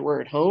game, but they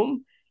were at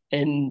home,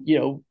 and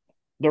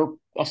they're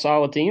a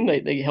solid team.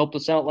 They helped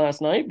us out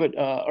last night,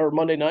 or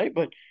Monday night,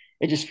 but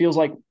it just feels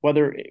like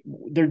whether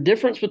their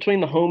difference between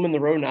the home and the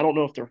road, and I don't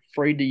know if they're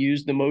afraid to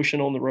use the motion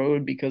on the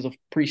road because of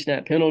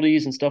pre-snap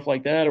penalties and stuff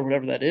like that or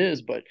whatever that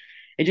is, but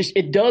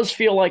it does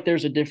feel like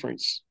there's a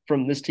difference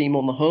from this team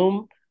on the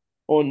home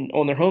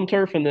on their home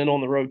turf and then on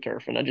the road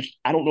turf. And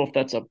I don't know if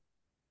that's a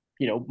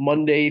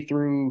Monday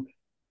through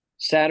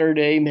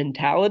Saturday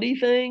mentality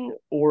thing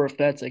or if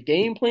that's a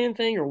game plan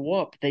thing or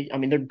what.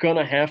 They're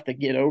gonna have to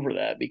get over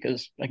that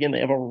because again, they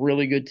have a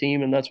really good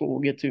team, and that's what we'll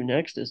get to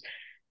next is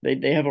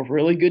they have a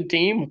really good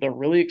team with a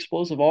really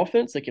explosive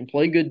offense that can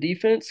play good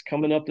defense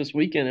coming up this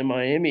weekend in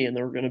Miami, and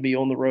they're going to be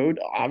on the road.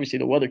 Obviously,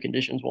 the weather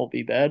conditions won't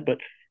be bad, but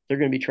they're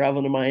going to be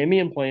traveling to Miami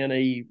and playing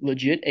a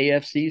legit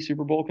AFC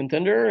Super Bowl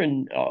contender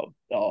and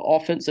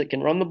offense that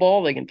can run the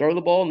ball, they can throw the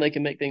ball, and they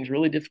can make things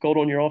really difficult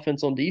on your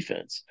offense on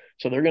defense.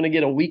 So they're going to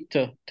get a week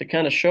to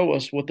kind of show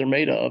us what they're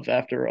made of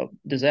after a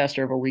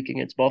disaster of a week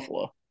against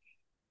Buffalo.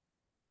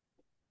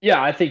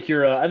 Yeah, I think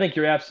you're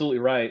absolutely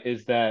right.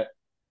 Is that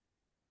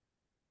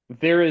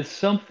there is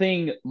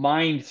something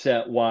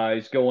mindset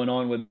wise going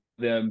on with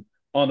them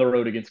on the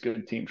road against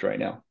good teams right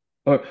now.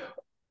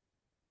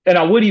 And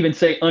I would even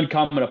say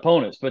uncommon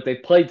opponents, but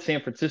they've played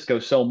San Francisco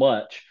so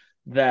much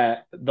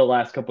that the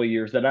last couple of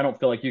years that I don't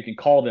feel like you can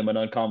call them an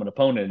uncommon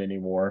opponent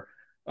anymore.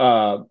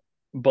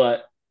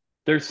 But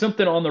there's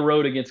something on the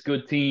road against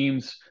good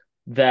teams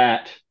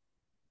that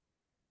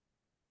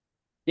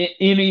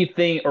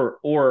anything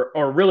or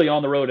really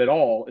on the road at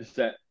all is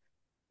that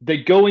they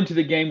go into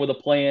the game with a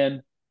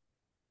plan.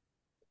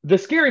 The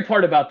scary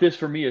part about this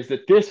for me is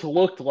that this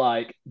looked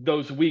like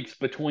those weeks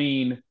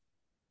between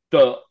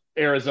the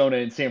Arizona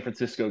and San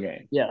Francisco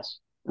game. Yes.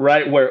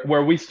 Right,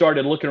 where we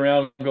started looking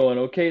around going,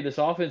 okay, this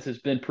offense has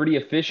been pretty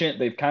efficient.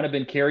 They've kind of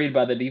been carried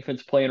by the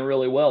defense playing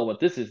really well,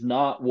 but this is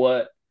not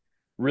what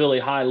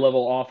really high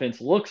level offense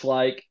looks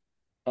like.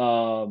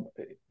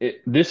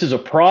 This is a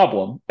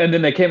problem. And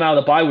then they came out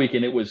of the bye week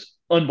and it was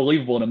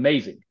unbelievable and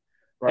amazing.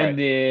 Right.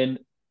 And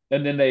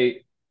then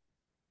they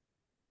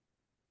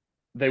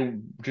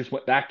just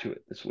went back to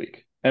it this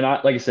week. And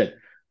like I said,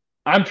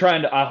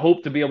 I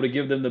hope to be able to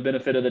give them the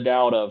benefit of the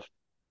doubt of,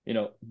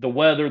 the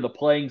weather, the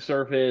playing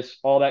surface,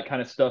 all that kind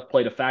of stuff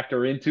played a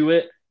factor into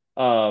it.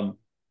 But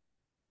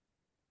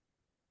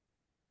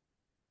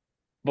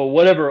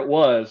whatever it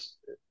was,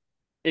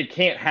 it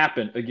can't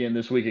happen again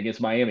this week against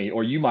Miami,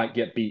 or you might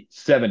get beat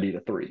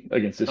 70-3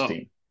 against this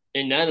team.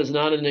 And that is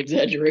not an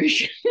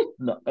exaggeration.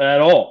 No, at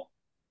all.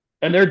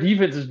 And their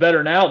defense is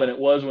better now than it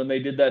was when they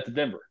did that to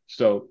Denver.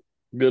 So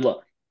good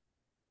luck.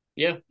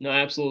 Yeah, no,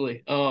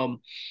 absolutely.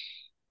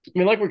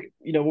 Like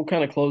we'll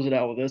kind of close it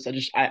out with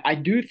this. I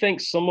do think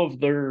some of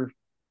their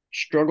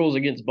struggles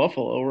against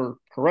Buffalo are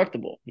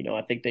correctable.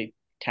 I think they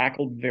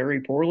tackled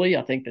very poorly.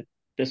 I think that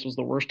this was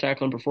the worst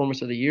tackling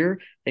performance of the year.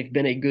 They've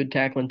been a good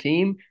tackling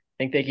team. I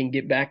think they can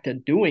get back to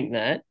doing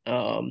that.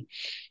 I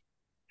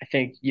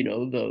think,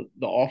 the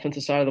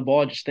offensive side of the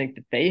ball, I just think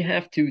that they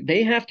have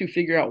to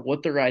figure out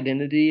what their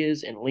identity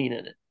is and lean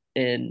in it.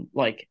 And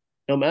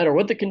no matter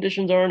what the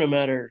conditions are, no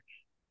matter,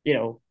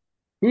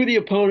 who the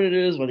opponent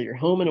is, whether you're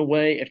home and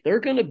away, if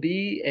they're going to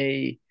be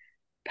a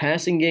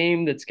passing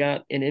game that's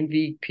got an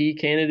MVP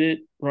candidate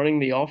running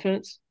the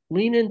offense,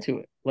 lean into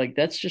it.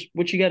 That's just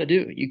what you got to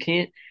do. You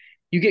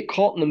get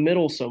caught in the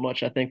middle so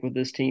much, I think, with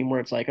this team where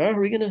it's like, oh,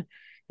 are we going to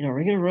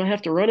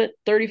have to run it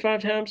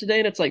 35 times a day?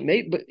 And it's like,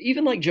 maybe, but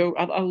even like Joe,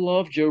 I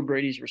love Joe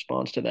Brady's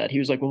response to that. He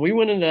was like, when we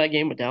went into that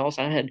game with Dallas,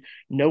 I had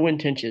no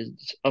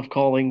intentions of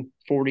calling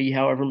 40,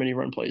 however many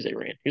run plays they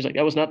ran. He was like,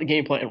 that was not the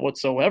game plan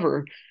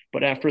whatsoever.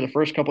 But after the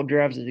first couple of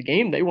drives of the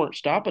game, they weren't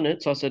stopping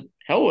it. So I said,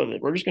 hell with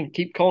it. We're just going to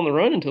keep calling the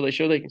run until they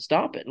show they can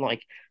stop it. And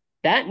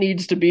that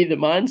needs to be the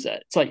mindset.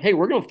 It's like, hey,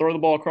 we're going to throw the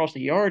ball across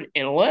the yard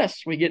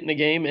unless we get in the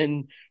game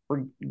and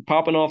we're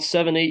popping off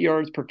 7-8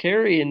 yards per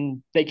carry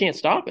and they can't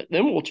stop it.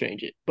 Then we'll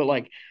change it. But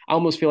I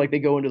almost feel like they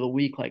go into the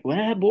week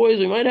well, boys,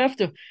 we might have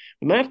to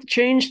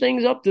change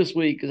things up this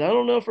week because I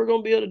don't know if we're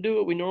going to be able to do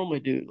what we normally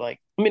do.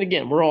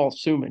 Again, we're all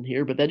assuming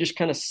here, but that just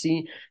kind of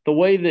see the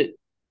way that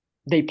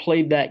they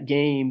played that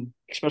game,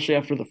 especially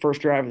after the first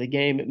drive of the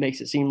game, it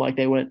makes it seem like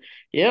they went,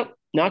 yep,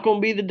 not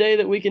going to be the day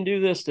that we can do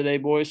this today,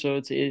 boys.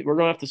 So we're going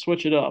to have to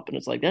switch it up. And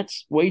it's like,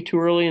 that's way too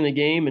early in the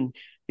game. And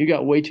you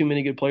got way too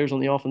many good players on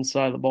the offense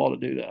side of the ball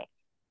to do that.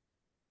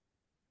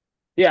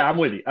 Yeah, I'm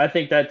with you. I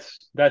think that's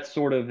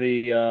sort of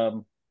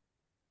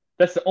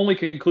that's the only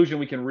conclusion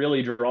we can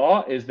really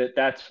draw is that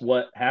that's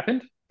what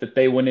happened, that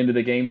they went into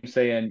the game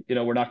saying,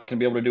 we're not going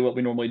to be able to do what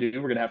we normally do.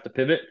 We're going to have to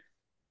pivot.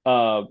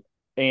 But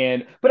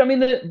then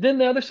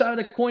the other side of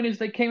the coin is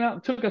they came out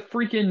and took a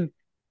freaking,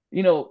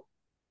 not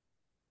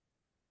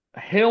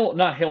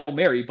Hail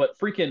Mary, but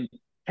freaking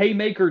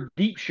haymaker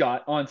deep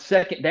shot on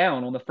second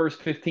down on the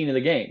first 15 of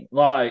the game.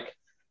 And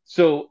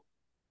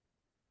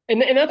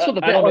that's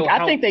what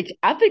I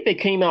think they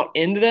came out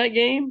into that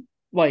game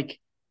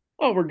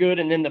oh, we're good.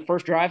 And then the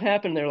first drive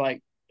happened. They're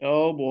like,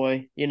 oh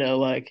boy,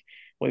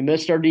 we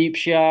missed our deep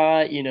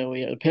shot.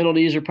 The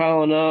penalties are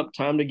piling up.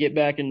 Time to get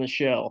back in the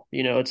shell.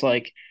 It's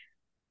like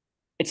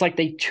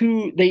they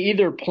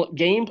either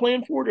game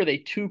plan for it or they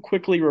too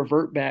quickly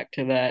revert back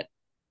to that,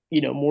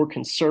 more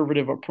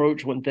conservative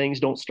approach when things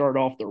don't start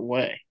off their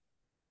way.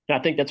 And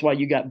I think that's why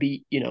you got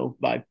beat,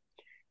 by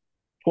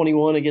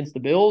 21 against the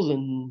Bills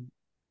and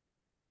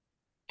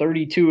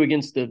 32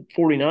 against the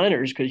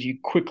 49ers, because you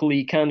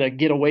quickly kind of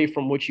get away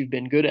from what you've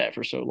been good at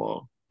for so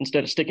long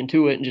instead of sticking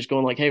to it and just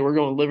going like, hey, we're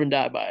going to live and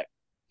die by it.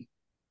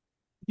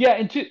 Yeah,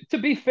 and to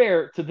be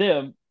fair to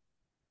them,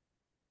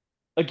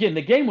 again,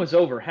 the game was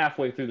over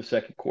halfway through the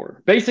second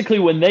quarter. Basically,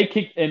 when they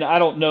kicked, and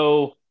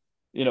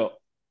you know,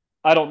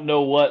 I don't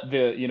know what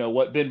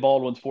what Ben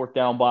Baldwin's fourth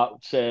down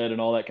bot said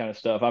and all that kind of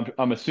stuff.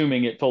 I'm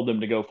assuming it told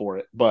them to go for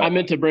it, I but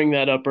meant to bring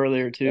that up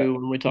earlier too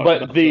when we talked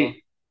but about the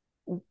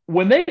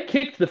when they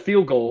kicked the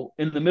field goal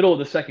in the middle of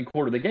the second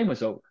quarter, the game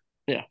was over.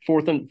 yeah,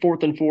 fourth and 4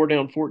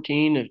 down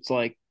 14. It's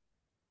like,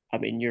 I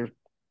mean,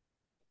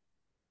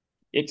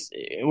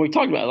 we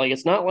talked about it, like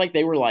it's not like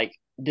they were like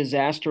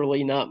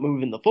disastrously not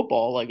moving the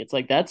football. Like it's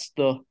like that's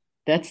the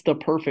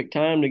perfect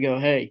time to go,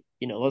 hey,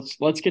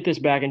 let's get this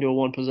back into a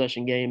one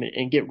possession game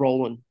and get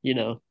rolling.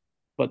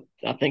 But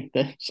I think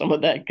that some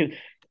of that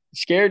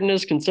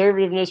scaredness,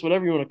 conservativeness,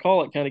 whatever you want to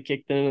call it, kind of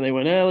kicked in, and they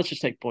went, let's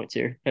just take points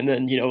here. And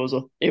then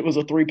it was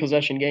a three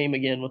possession game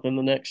again within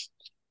the next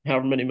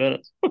however many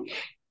minutes.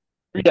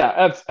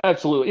 Yeah,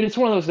 absolutely. And it's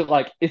one of those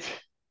that it's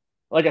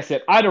like I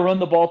said, I'd have run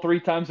the ball three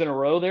times in a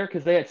row there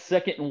because they had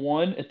 2nd and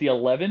 1 at the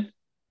 11.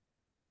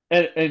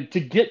 And to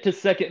get to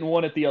 2nd and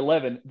 1 at the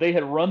 11, they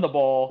had run the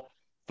ball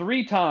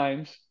three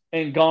times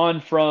and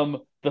gone from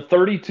the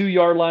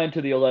 32-yard line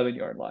to the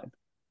 11-yard line.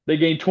 They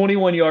gained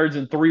 21 yards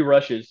and three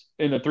rushes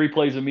in the three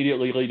plays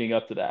immediately leading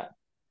up to that.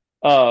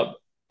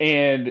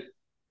 And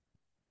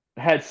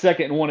had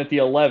 2nd and 1 at the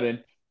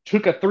 11,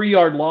 took a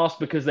 3-yard loss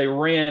because they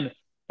ran.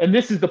 And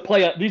this is the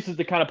play. This is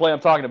the kind of play I'm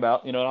talking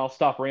about. And I'll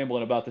stop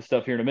rambling about this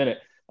stuff here in a minute.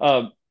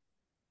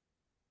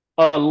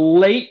 A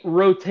late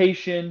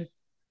rotation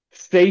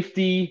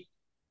safety.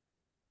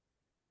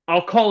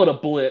 I'll call it a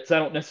blitz. I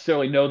don't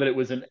necessarily know that it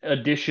was an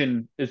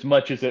addition as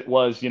much as it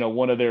was,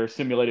 one of their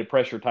simulated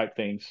pressure type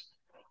things.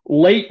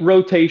 Late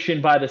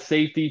rotation by the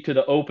safety to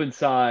the open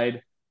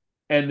side,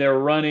 and they're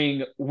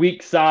running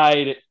weak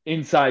side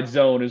inside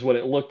zone is what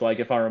it looked like,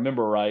 if I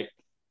remember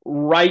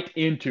right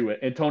into it.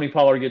 And Tony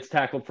Pollard gets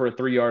tackled for a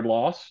 3-yard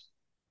loss.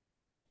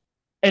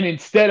 And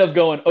instead of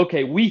going,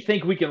 okay, we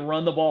think we can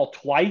run the ball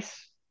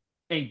twice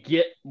and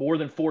get more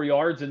than 4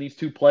 yards in these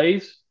two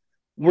plays,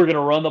 we're going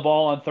to run the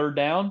ball on third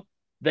down.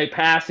 They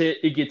pass it.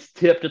 It gets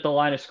tipped at the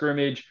line of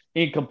scrimmage,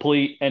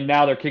 incomplete, and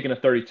now they're kicking a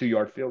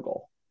 32-yard field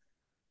goal.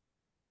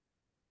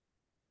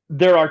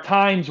 There are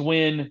times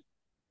when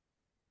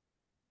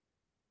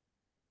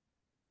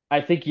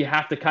I think you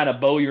have to kind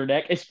of bow your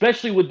neck,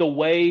 especially with the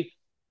way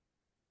 –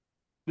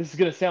 this is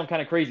going to sound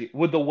kind of crazy.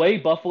 With the way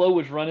Buffalo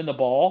was running the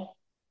ball,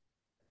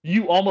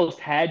 you almost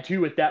had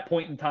to, at that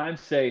point in time,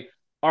 say,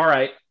 all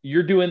right,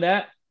 you're doing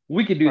that.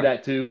 We can do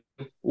that too.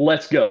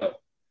 Let's go.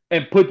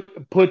 And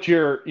put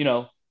your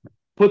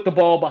put the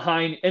ball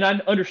behind, and I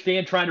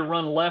understand trying to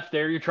run left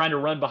there. You're trying to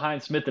run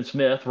behind Smith and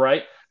Smith,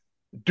 right?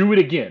 Do it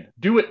again.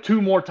 Do it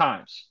 2 more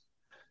times,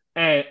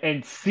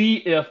 and see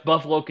if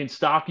Buffalo can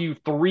stop you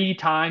 3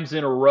 times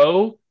in a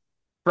row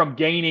from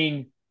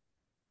gaining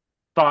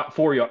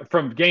 4 yards,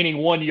 from gaining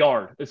 1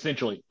 yard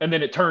essentially, and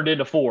then it turned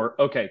into 4.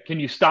 Okay, can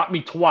you stop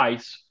me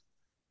twice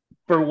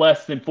for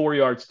less than 4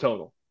 yards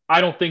total?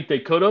 I don't think they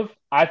could have.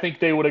 I think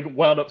they would have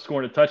wound up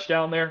scoring a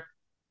touchdown there,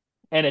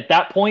 and at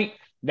that point,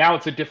 now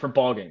it's a different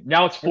ballgame.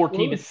 Now it's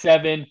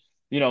 14-7,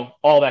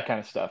 all that kind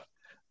of stuff.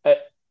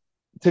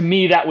 To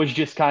me, that was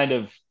just kind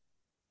of,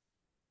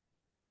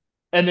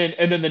 and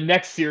then the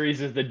next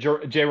series is the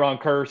Jaron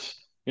Curse,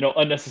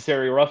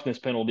 unnecessary roughness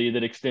penalty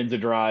that extends a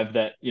drive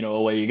that,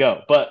 away you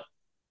go. But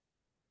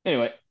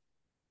anyway,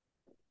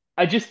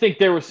 I just think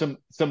there was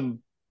some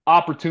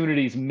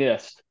opportunities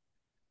missed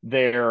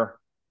there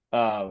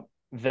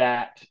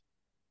that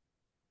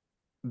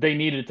they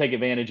needed to take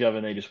advantage of,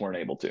 and they just weren't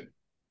able to.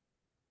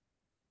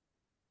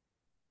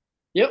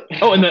 Yep.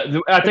 Oh, and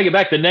I take it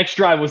back. The next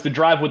drive was the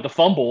drive with the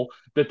fumble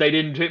that they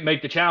didn't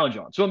make the challenge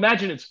on. So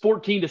imagine it's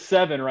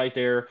 14-7 right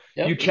there.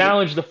 Yep. You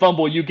challenge the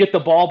fumble. You get the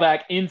ball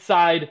back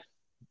inside,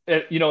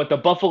 at the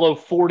Buffalo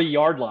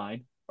 40-yard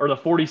line or the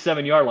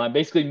 47-yard line,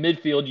 basically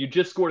midfield. You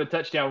just scored a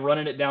touchdown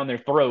running it down their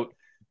throat,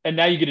 and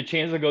now you get a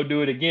chance to go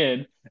do it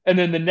again. And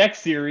then the next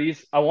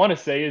series, I want to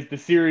say, is the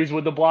series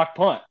with the block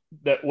punt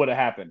that would have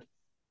happened.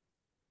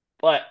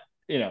 But,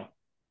 it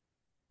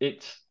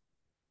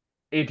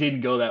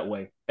didn't go that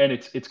way. And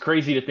it's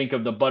crazy to think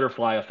of the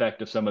butterfly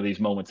effect of some of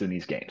these moments in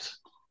these games.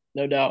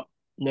 No doubt.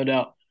 We're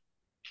going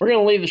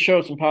to leave the show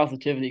with some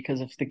positivity, because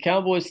if the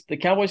Cowboys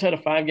had a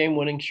 5-game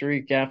winning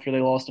streak after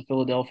they lost to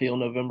Philadelphia on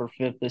November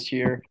 5th this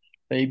year,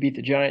 They beat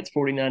the Giants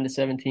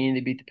 49-17.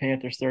 They beat the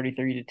Panthers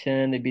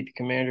 33-10. They beat the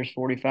Commanders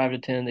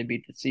 45-10. They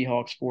beat the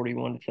Seahawks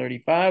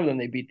 41-35. Then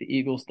they beat the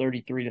Eagles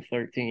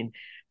 33-13.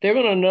 They're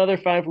on another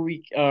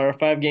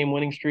 5-game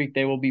winning streak.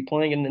 They will be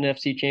playing in the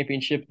NFC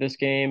Championship this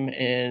game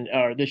and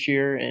this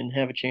year and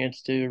have a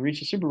chance to reach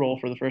the Super Bowl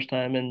for the first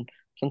time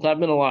since I've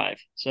been alive.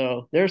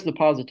 So there's the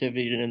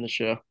positivity to end the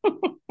show.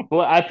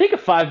 Well, I think a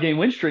 5-game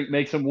win streak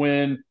makes them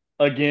win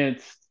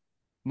against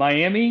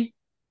Miami.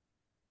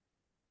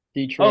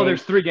 Detroit. Oh,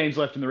 there's 3 games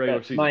left in the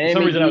regular season. Miami, For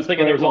some reason, I was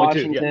thinking there was only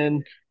 2.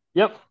 Washington.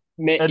 Yeah.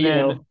 Yep. And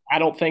then, I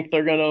don't think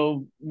they're going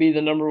to be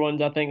the number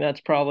ones. I think that's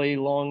probably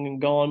long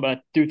and gone, but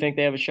I do think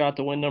they have a shot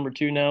to win number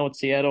 2 now with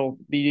Seattle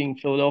beating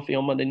Philadelphia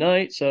on Monday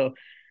night. So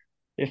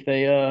if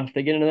they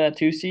get into that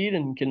 2 seed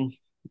and can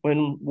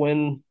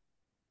win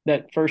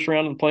that first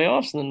round of the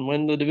playoffs and then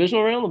win the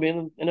divisional round, they'll be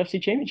in the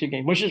NFC Championship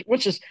game, which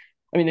is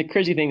I mean, the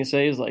crazy thing to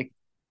say is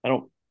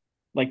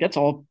that's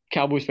all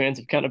Cowboys fans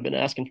have kind of been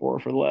asking for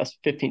the last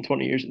 15,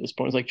 20 years at this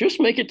point. It's like, just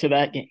make it to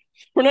that game.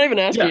 We're not even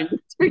asking you to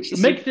reach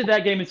make it to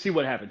that game and see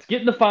what happens. Get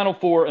in the Final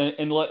Four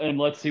and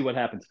let's see what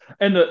happens.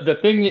 And the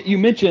thing that you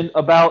mentioned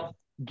about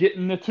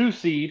getting the 2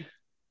 seed,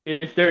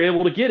 if they're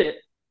able to get it,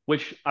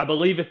 which I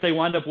believe if they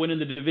wind up winning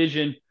the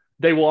division,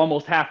 they will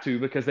almost have to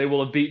because they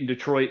will have beaten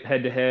Detroit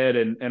head-to-head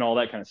and all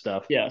that kind of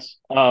stuff. Yes.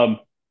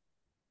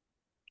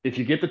 If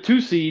you get the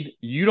 2 seed,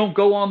 you don't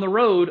go on the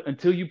road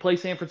until you play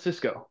San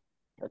Francisco.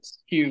 That's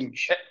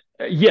huge.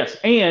 Yes,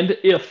 and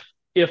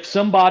if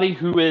somebody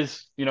who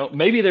is,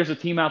 maybe there's a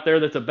team out there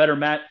that's a better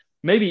match,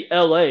 maybe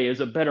LA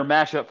is a better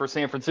matchup for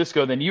San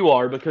Francisco than you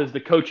are because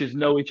the coaches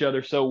know each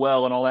other so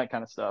well and all that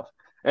kind of stuff.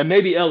 And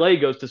maybe LA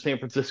goes to San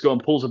Francisco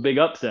and pulls a big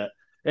upset.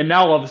 And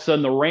now all of a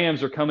sudden the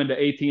Rams are coming to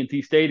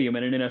AT&T Stadium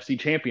in an NFC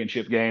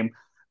Championship game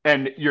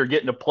and you're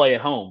getting to play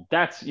at home.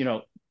 That's,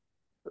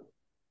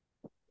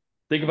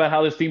 think about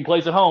how this team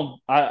plays at home.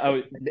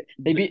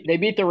 They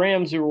beat the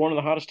Rams, who are one of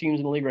the hottest teams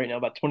in the league right now,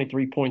 about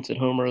 23 points at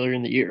home earlier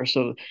in the year.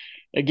 So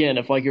again,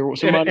 if you're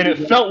somebody, and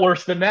it felt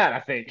worse than that,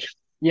 I think.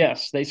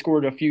 Yes, they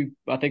scored a few.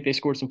 I think they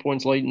scored some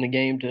points late in the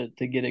game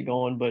to get it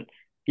going. But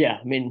yeah,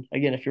 I mean,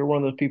 again, if you're one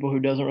of those people who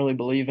doesn't really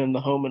believe in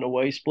the home and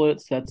away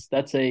splits,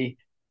 that's a.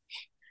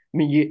 I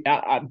mean,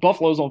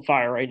 Buffalo's on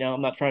fire right now.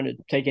 I'm not trying to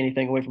take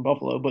anything away from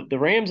Buffalo, but the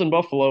Rams and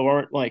Buffalo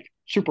aren't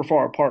super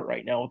far apart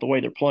right now with the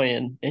way they're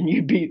playing. And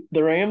you beat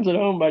the Rams at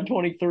home by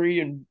 23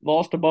 and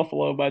lost to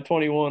Buffalo by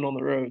 21 on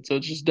the road. So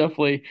it's just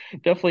definitely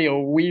a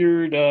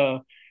weird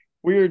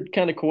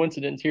kind of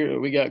coincidence here that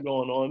we got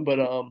going on. But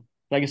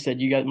like I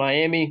said, you got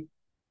Miami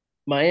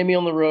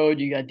on the road,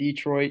 you got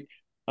Detroit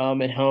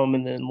at home,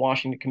 and then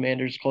Washington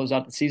Commanders close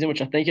out the season,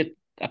 which I think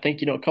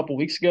a couple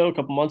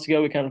months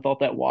ago, we kind of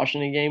thought that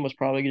Washington game was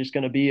probably just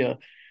going to be a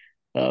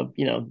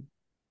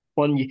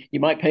one you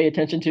might pay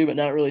attention to, but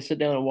not really sit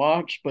down and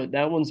watch. But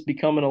that one's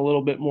becoming a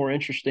little bit more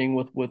interesting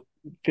with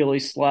Philly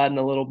sliding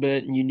a little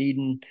bit, and you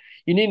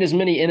need as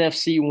many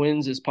NFC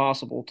wins as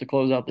possible to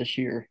close out this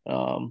year.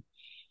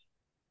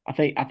 I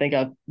think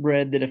I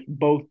read that if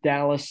both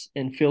Dallas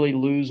and Philly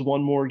lose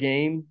one more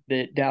game,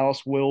 that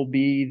Dallas will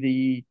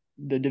be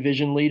the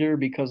division leader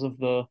because of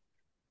the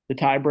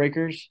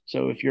tiebreakers.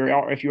 So if you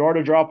are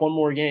to drop one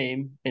more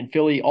game and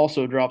Philly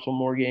also drops one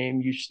more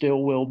game, you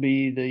still will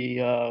be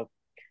the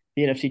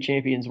NFC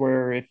champions.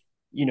 Where if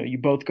you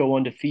both go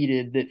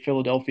undefeated, that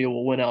Philadelphia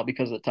will win out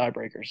because of the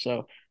tiebreakers.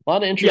 So a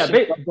lot of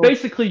interesting. Yeah,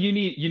 basically you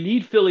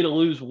need Philly to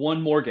lose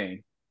one more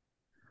game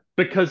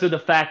because of the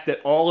fact that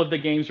all of the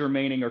games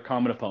remaining are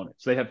common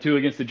opponents. They have 2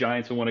 against the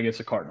Giants and 1 against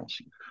the Cardinals.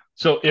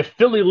 So if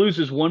Philly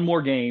loses one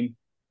more game,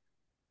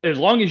 as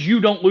long as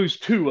you don't lose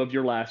 2 of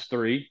your last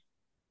 3.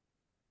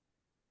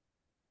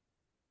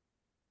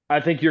 I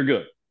think you're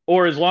good.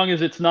 Or as long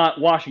as it's not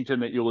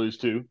Washington that you lose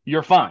to,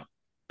 you're fine.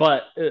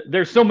 But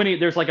there's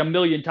like a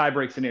million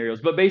tiebreak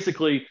scenarios. But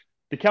basically,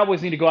 the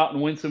Cowboys need to go out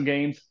and win some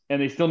games,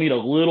 and they still need a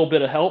little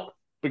bit of help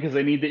because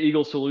they need the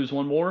Eagles to lose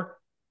one more.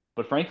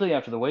 But frankly,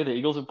 after the way the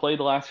Eagles have played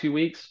the last few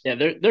weeks, yeah,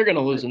 they're going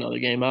to lose another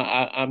game.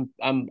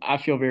 I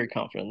feel very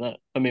confident in that.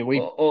 I mean,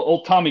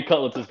 old Tommy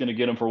Cutlets is going to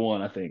get them for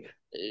one, I think.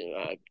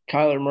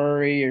 Kyler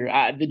Murray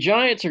or the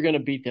Giants are going to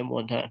beat them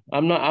one time.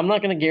 I'm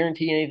not going to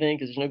guarantee anything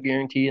because there's no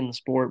guarantee in the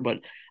sport, but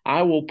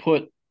I will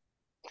put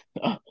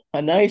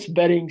a nice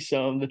betting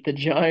sum that the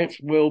Giants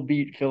will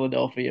beat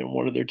Philadelphia in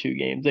one of their 2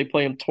 games. They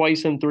play them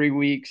twice in 3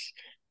 weeks.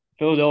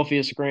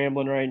 Philadelphia's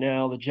scrambling right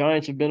now. The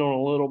Giants have been on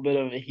a little bit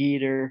of a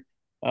heater.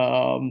 I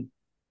don't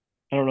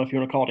know if you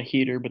want to call it a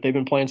heater, but they've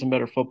been playing some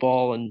better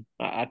football, and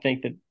I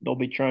think that they'll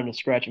be trying to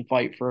scratch and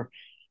fight for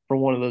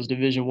one of those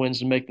division wins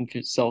to make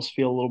themselves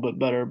feel a little bit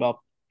better about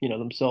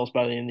themselves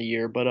by the end of the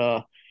year. But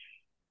like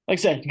I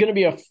said, it's going to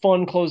be a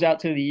fun closeout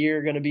to the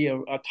year. Going to be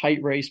a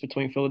tight race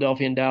between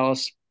Philadelphia and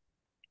Dallas.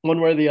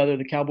 One way or the other,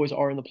 the Cowboys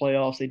are in the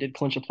playoffs. They did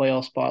clinch a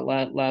playoff spot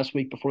last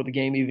week before the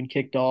game even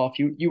kicked off.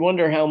 You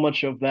wonder how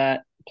much of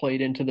that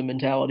played into the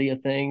mentality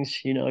of things.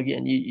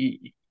 Again,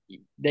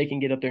 they can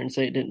get up there and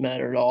say it didn't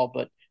matter at all,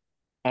 but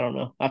I don't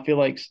know. I feel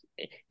like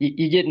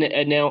you get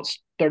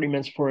announced 30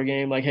 minutes before a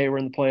game, like, hey, we're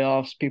in the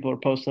playoffs. People are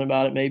posting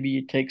about it. Maybe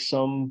you take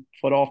some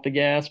foot off the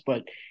gas.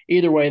 But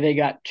either way, they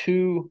got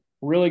two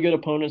really good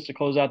opponents to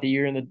close out the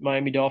year in the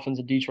Miami Dolphins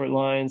and Detroit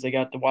Lions. They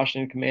got the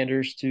Washington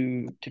Commanders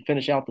to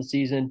finish out the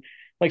season.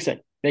 Like I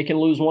said, they can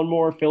lose one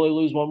more, Philly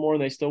lose one more,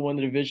 and they still win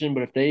the division.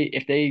 But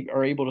if they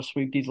are able to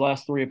sweep these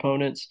last three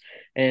opponents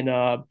and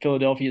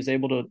Philadelphia is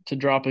able to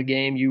drop a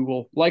game, you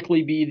will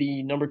likely be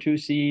the number 2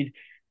 seed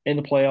in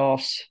the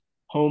playoffs,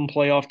 home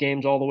playoff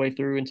games all the way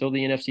through until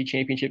the NFC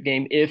Championship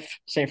game. If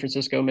San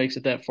Francisco makes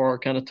it that far,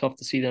 kind of tough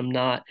to see them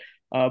not.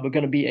 But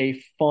going to be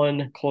a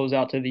fun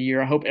closeout to the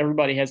year. I hope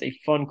everybody has a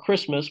fun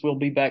Christmas. We'll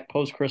be back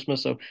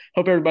post-Christmas, so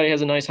hope everybody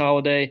has a nice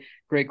holiday,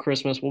 great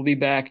Christmas. We'll be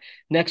back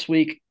next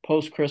week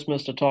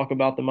post-Christmas to talk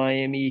about the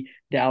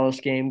Miami-Dallas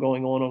game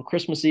going on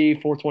Christmas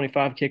Eve,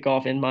 4:25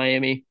 kickoff in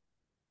Miami.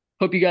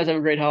 Hope you guys have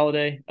a great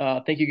holiday.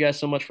 Thank you guys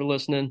so much for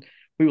listening.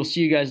 We will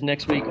see you guys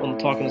next week on the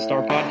Talkin The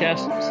Star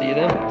podcast. See you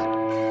then.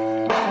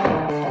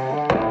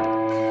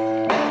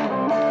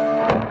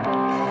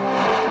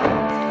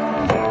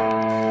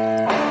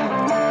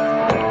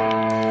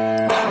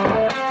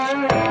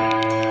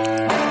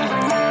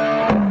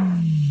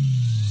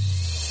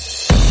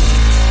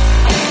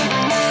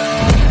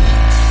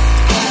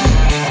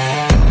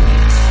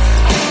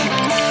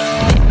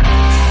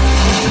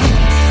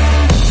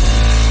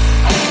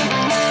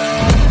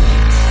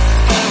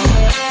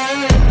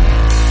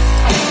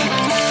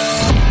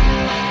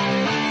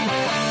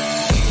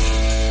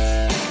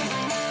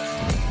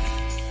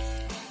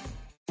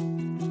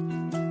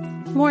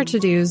 More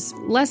to-dos,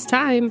 less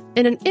time,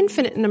 and an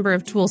infinite number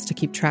of tools to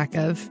keep track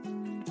of.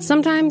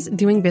 Sometimes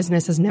doing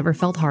business has never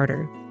felt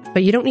harder,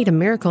 but you don't need a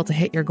miracle to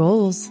hit your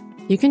goals.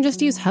 You can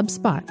just use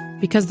HubSpot,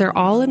 because their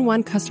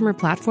all-in-one customer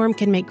platform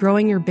can make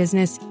growing your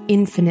business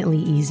infinitely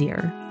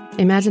easier.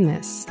 Imagine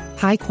this: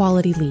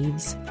 high-quality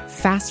leads,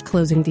 fast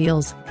closing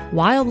deals,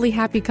 wildly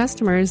happy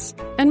customers,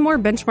 and more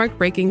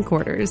benchmark-breaking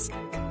quarters.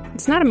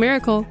 It's not a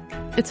miracle,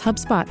 it's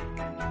HubSpot.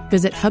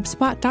 Visit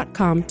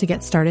HubSpot.com to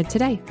get started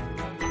today.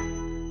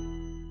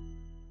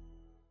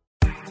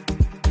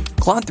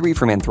 Claude 3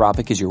 from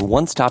Anthropic is your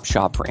one-stop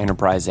shop for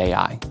enterprise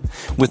AI.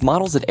 With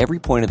models at every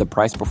point of the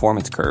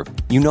price-performance curve,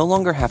 you no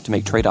longer have to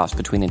make trade-offs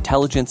between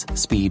intelligence,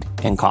 speed,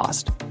 and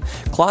cost.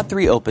 Claude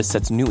 3 Opus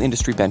sets new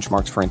industry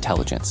benchmarks for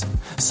intelligence.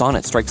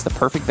 Sonnet strikes the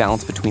perfect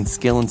balance between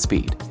skill and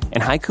speed.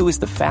 And Haiku is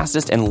the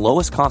fastest and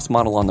lowest-cost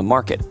model on the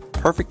market,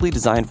 perfectly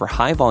designed for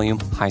high-volume,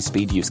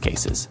 high-speed use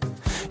cases.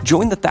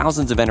 Join the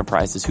thousands of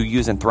enterprises who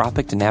use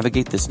Anthropic to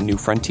navigate this new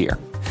frontier.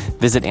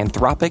 Visit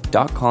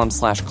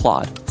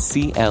anthropic.com/Claude,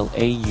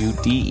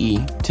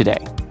 CLAUDE, today.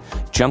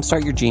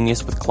 Jumpstart your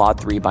genius with Claude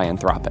 3 by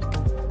Anthropic.